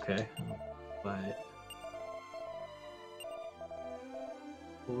 Okay, I'll buy it.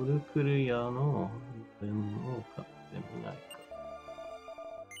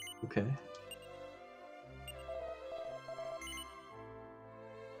 Okay.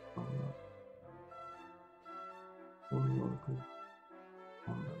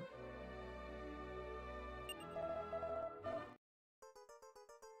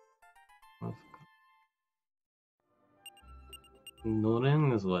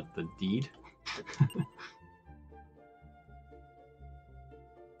 Noren is what, the deed?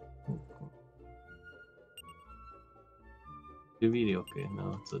 Okay,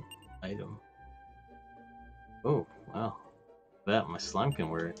 no, it's an item. Oh, wow. That, my slime can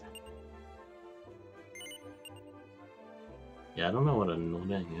wear it. Yeah, I don't know what a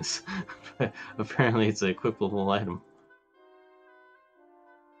noren is, but apparently it's an equipable item.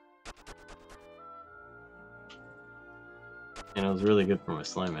 And it was really good for my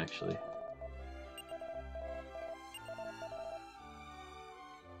slime, actually.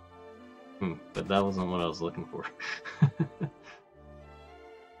 But that wasn't what I was looking for.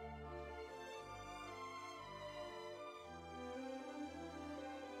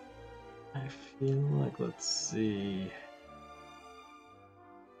 I feel like, let's see...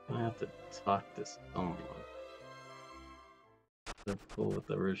 I have to talk to someone. They're cool with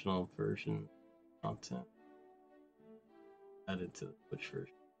the original version content added to the Switch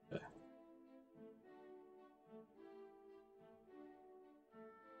version. Okay.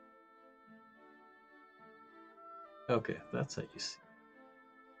 Okay, that's how you see.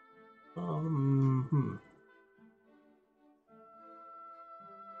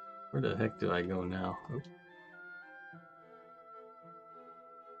 Where the heck do I go now? Oops.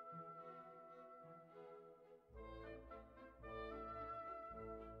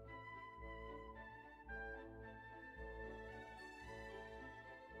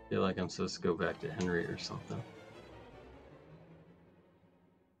 I feel like I'm supposed to go back to Henry or something.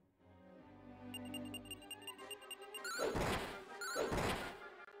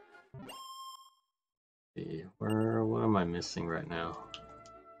 see, what am I missing right now?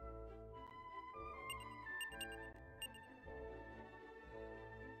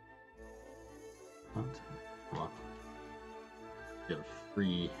 Come on. Get a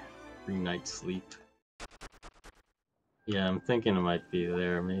free night's sleep. Yeah, I'm thinking it might be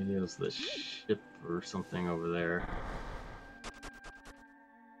there. Maybe it was the ship or something over there.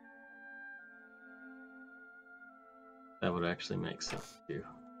 That would actually make sense too.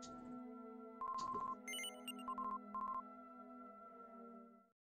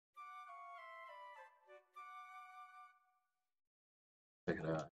 Check it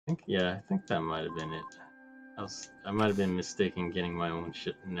out. I think that might have been it. I might have been mistaken getting my own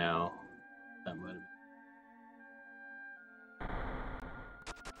ship now. That might have been.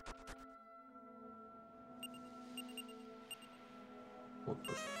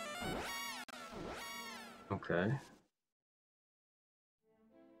 Okay.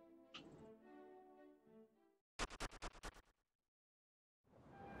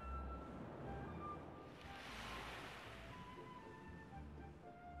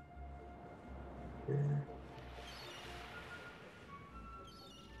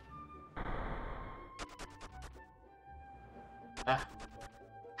 Ah.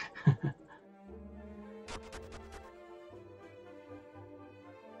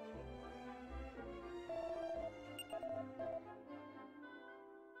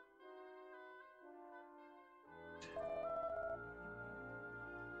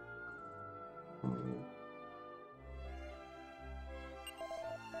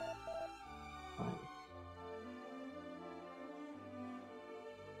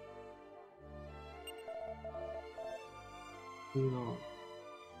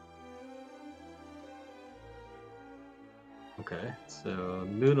 Okay, so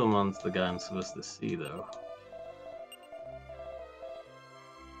Noodlemon's the guy I'm supposed to see, though.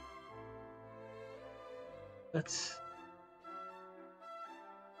 That's...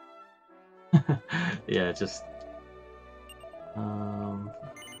 yeah, just... well,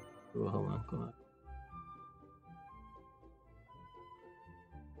 hold on, hold on.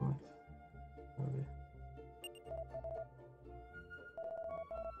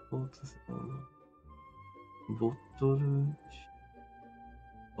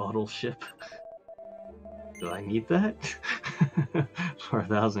 Bottle ship. Do I need that? For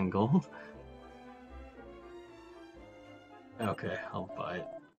 1,000 gold? Okay, I'll buy it.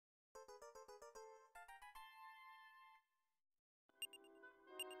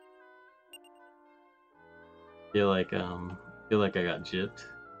 Feel like I got gypped.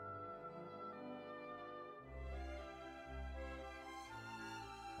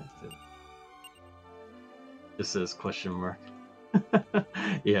 Just says question mark.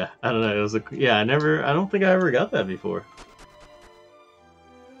 Yeah, I don't know. It was I don't think I ever got that before.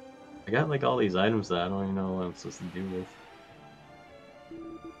 I got like all these items that I don't even know what I'm supposed to do with.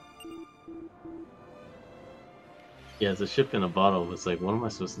 Yeah, it's a ship in a bottle. It's like, what am I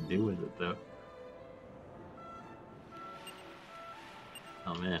supposed to do with it though?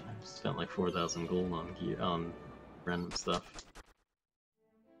 Oh man, I spent like 4,000 gold on random stuff.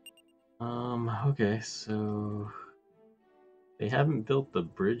 Okay, so they haven't built the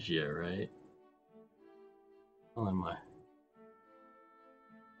bridge yet, right? How am I?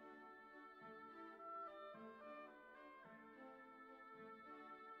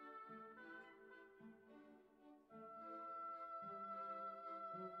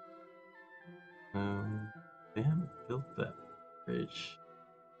 They haven't built that bridge.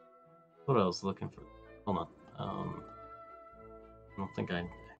 What I was looking for. Hold on. I don't think I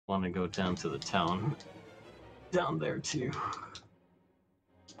want to go down to the town. Down there too.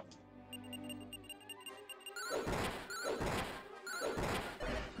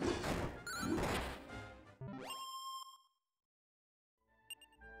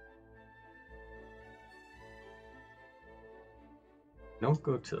 Don't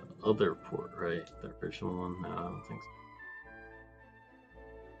go to the other port, right? The original one? No, I don't think so.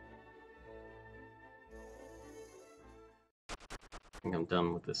 I think I'm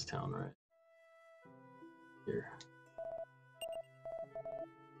done with this town, right? Here.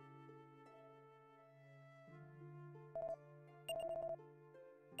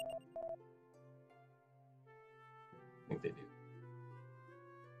 I think they do.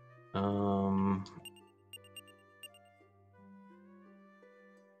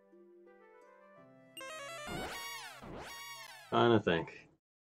 Trying to think.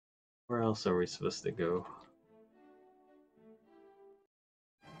 Where else are we supposed to go?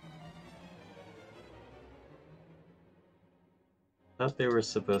 I thought they were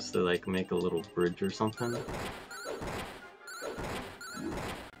supposed to like make a little bridge or something.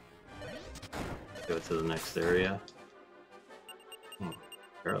 go to the next area.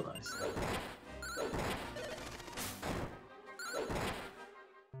 Paralyzed.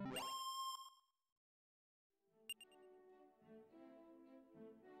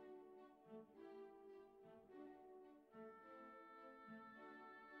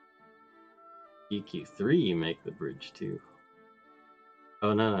 DQ3 you make the bridge too.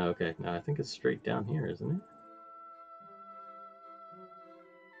 Oh no, okay. No, I think it's straight down here, isn't it?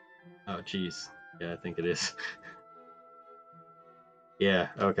 Oh jeez. Yeah, I think it is. Yeah,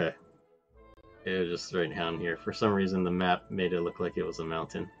 okay. It was just straight down here. For some reason the map made it look like it was a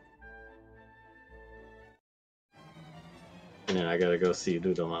mountain. And then I gotta go see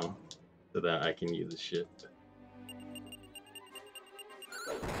Doodlemon so that I can use this shit.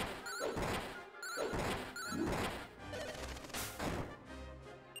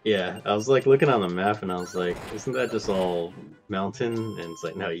 Yeah, I was like looking on the map and I was like, isn't that just all mountain? And it's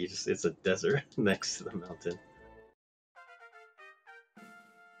like, no, it's a desert next to the mountain.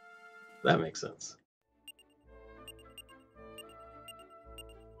 That makes sense.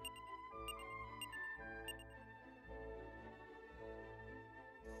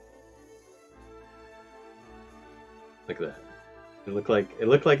 Like that. It looked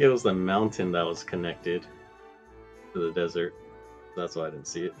like it was the mountain that was connected to the desert. That's why I didn't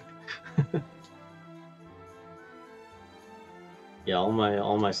see it. Yeah, all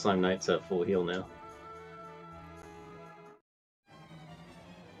my slime knights have full heal now.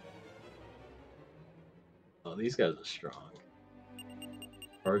 Oh, these guys are strong.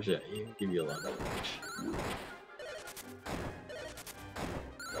 Charge at you, give you a lot of damage.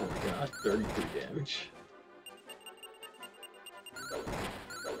 Oh my god, 33 damage.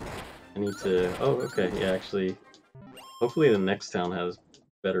 I need to... Oh, okay, yeah, actually... Hopefully the next town has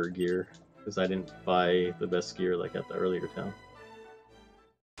better gear, because I didn't buy the best gear like at the earlier town.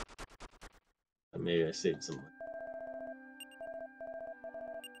 But maybe I saved some money.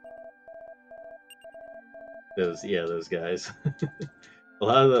 Those guys. a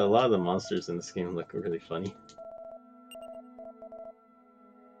lot of the monsters in this game look really funny.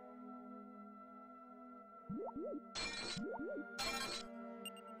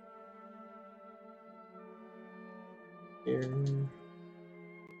 Here.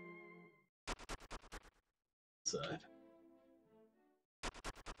 Side.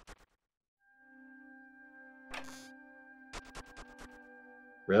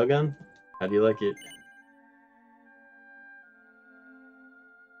 Railgun? How do you like it?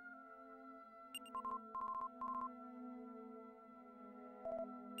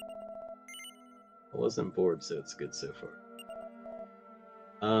 I wasn't bored, so it's good so far.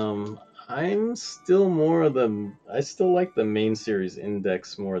 I'm still more of the... I still like the main series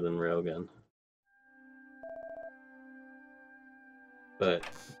Index more than Railgun. But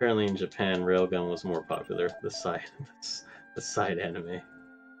apparently in Japan, Railgun was more popular. The side anime,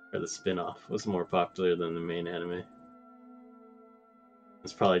 or the spin-off, was more popular than the main anime.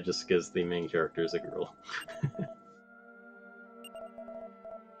 It's probably just because the main character is a girl.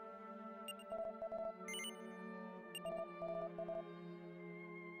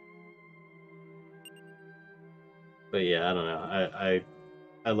 But yeah, I don't know.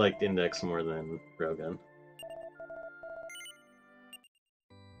 I liked Index more than Railgun.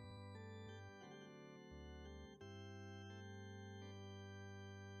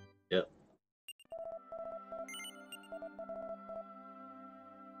 Yep.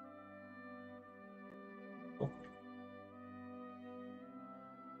 Oh.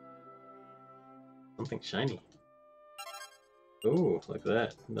 Something shiny. Ooh, look at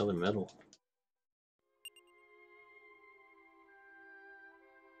that. Another medal.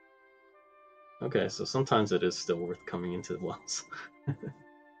 Okay, so sometimes it is still worth coming into the wells. You're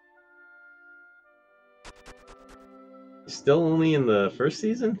still only in the first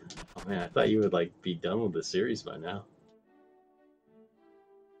season? Oh man, I thought you would like be done with the series by now.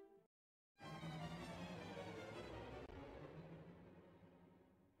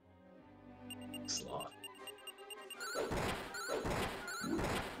 Sloth.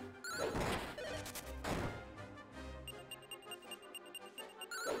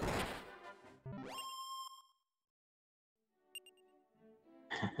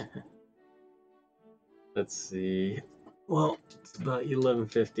 Let's see. Well, it's about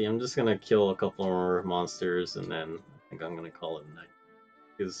 11:50. I'm just gonna kill a couple more monsters and then I think I'm gonna call it a night.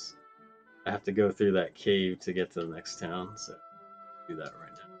 Because I have to go through that cave to get to the next town, so I'll do that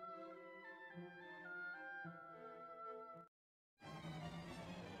right now.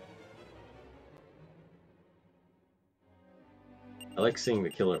 I like seeing the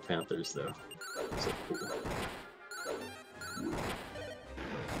killer panthers though. So cool.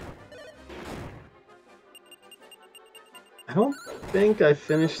 I don't think I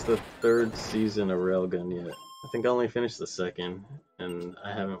finished the third season of Railgun yet. I think I only finished the second, and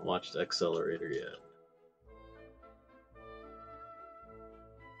I haven't watched Accelerator yet.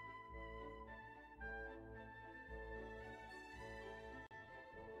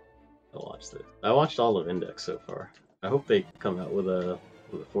 I'll watch this. I watched all of Index so far. I hope they come out with a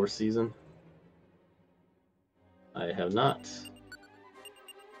fourth season. I have not.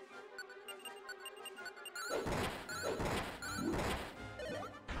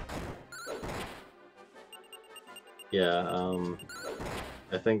 Yeah,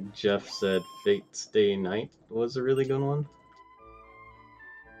 I think Jeff said Fate Stay Night was a really good one.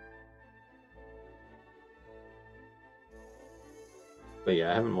 But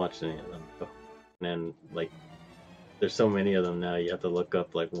yeah, I haven't watched any of them. And like, there's so many of them now. You have to look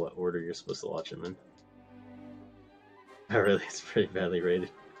up like what order you're supposed to watch them in. Really, it's pretty badly rated.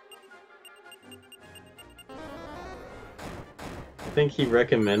 I think he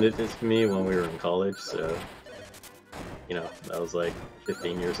recommended it to me when we were in college, so you know, that was like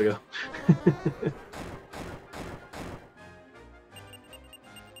 15 years ago.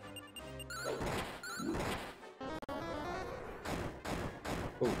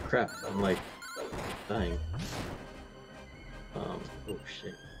 Oh crap, I'm like dying. Oh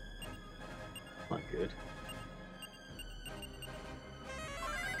shit. Not good.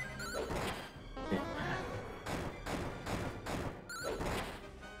 Yeah.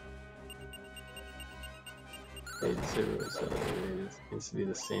 Page 0 is elevated. It seems to be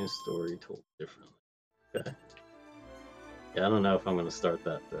the same story told differently. Okay. Yeah, I don't know if I'm gonna start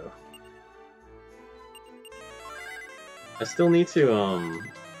that though. I still need to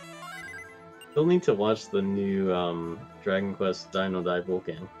watch the new Dragon Quest Dino Die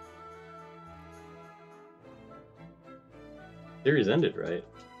Volcan. Series ended, right?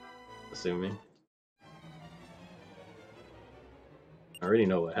 Assuming. I already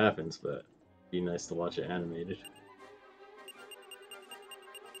know what happens, but it'd be nice to watch it animated.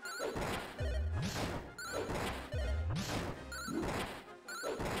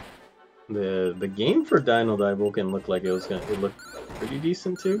 The game for Dino Die Volcan looked like it looked pretty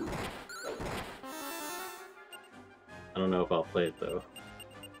decent too. I don't know if I'll play it though.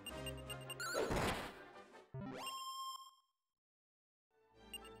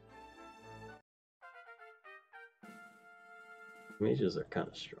 Mages are kind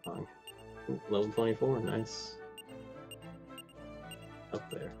of strong. Ooh, level 24, nice. Up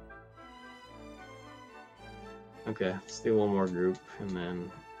there. Okay, let's do one more group and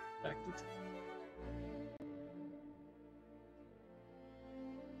then back to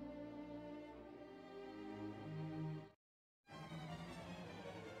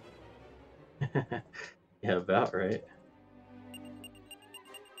yeah, about right.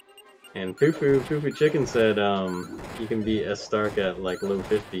 And Fufu Chicken said you can beat S Stark at like low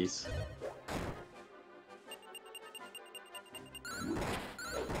 50s.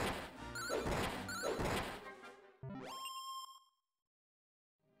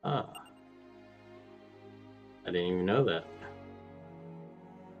 Ah. I didn't even know that.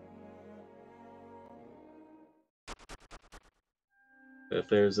 If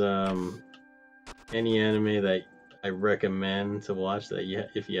there's any anime that I recommend to watch that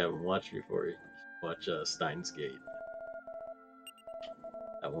if you haven't watched before, watch Steins Gate.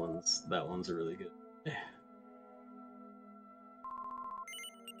 That one's really good.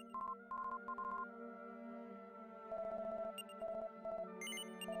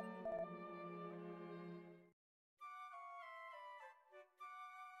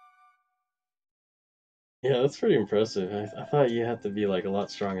 Yeah, that's pretty impressive. I thought you had to be like a lot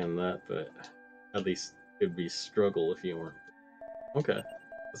stronger than that, but at least it'd be struggle if you weren't. Okay,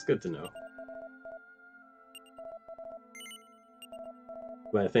 that's good to know.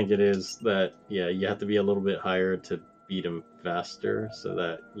 But I think it is that, yeah, you have to be a little bit higher to beat him faster so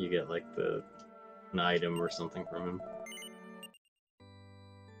that you get like an item or something from him.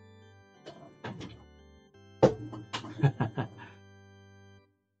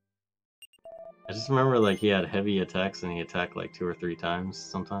 I just remember like he had heavy attacks and he attacked like 2 or 3 times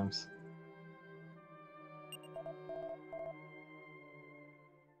sometimes.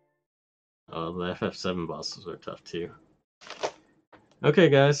 Oh, the FF7 bosses are tough too. Okay,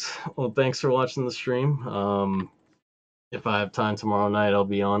 guys. Well, thanks for watching the stream. If I have time tomorrow night, I'll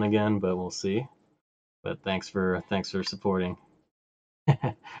be on again, but we'll see. But thanks for supporting.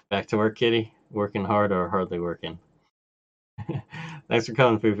 Back to work, Kitty. Working hard or hardly working? Thanks for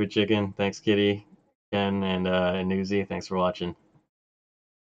coming, Fufu Chicken. Thanks, Kitty, Ken, and Newsy. Thanks for watching.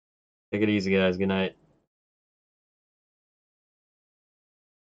 Take it easy, guys. Good night.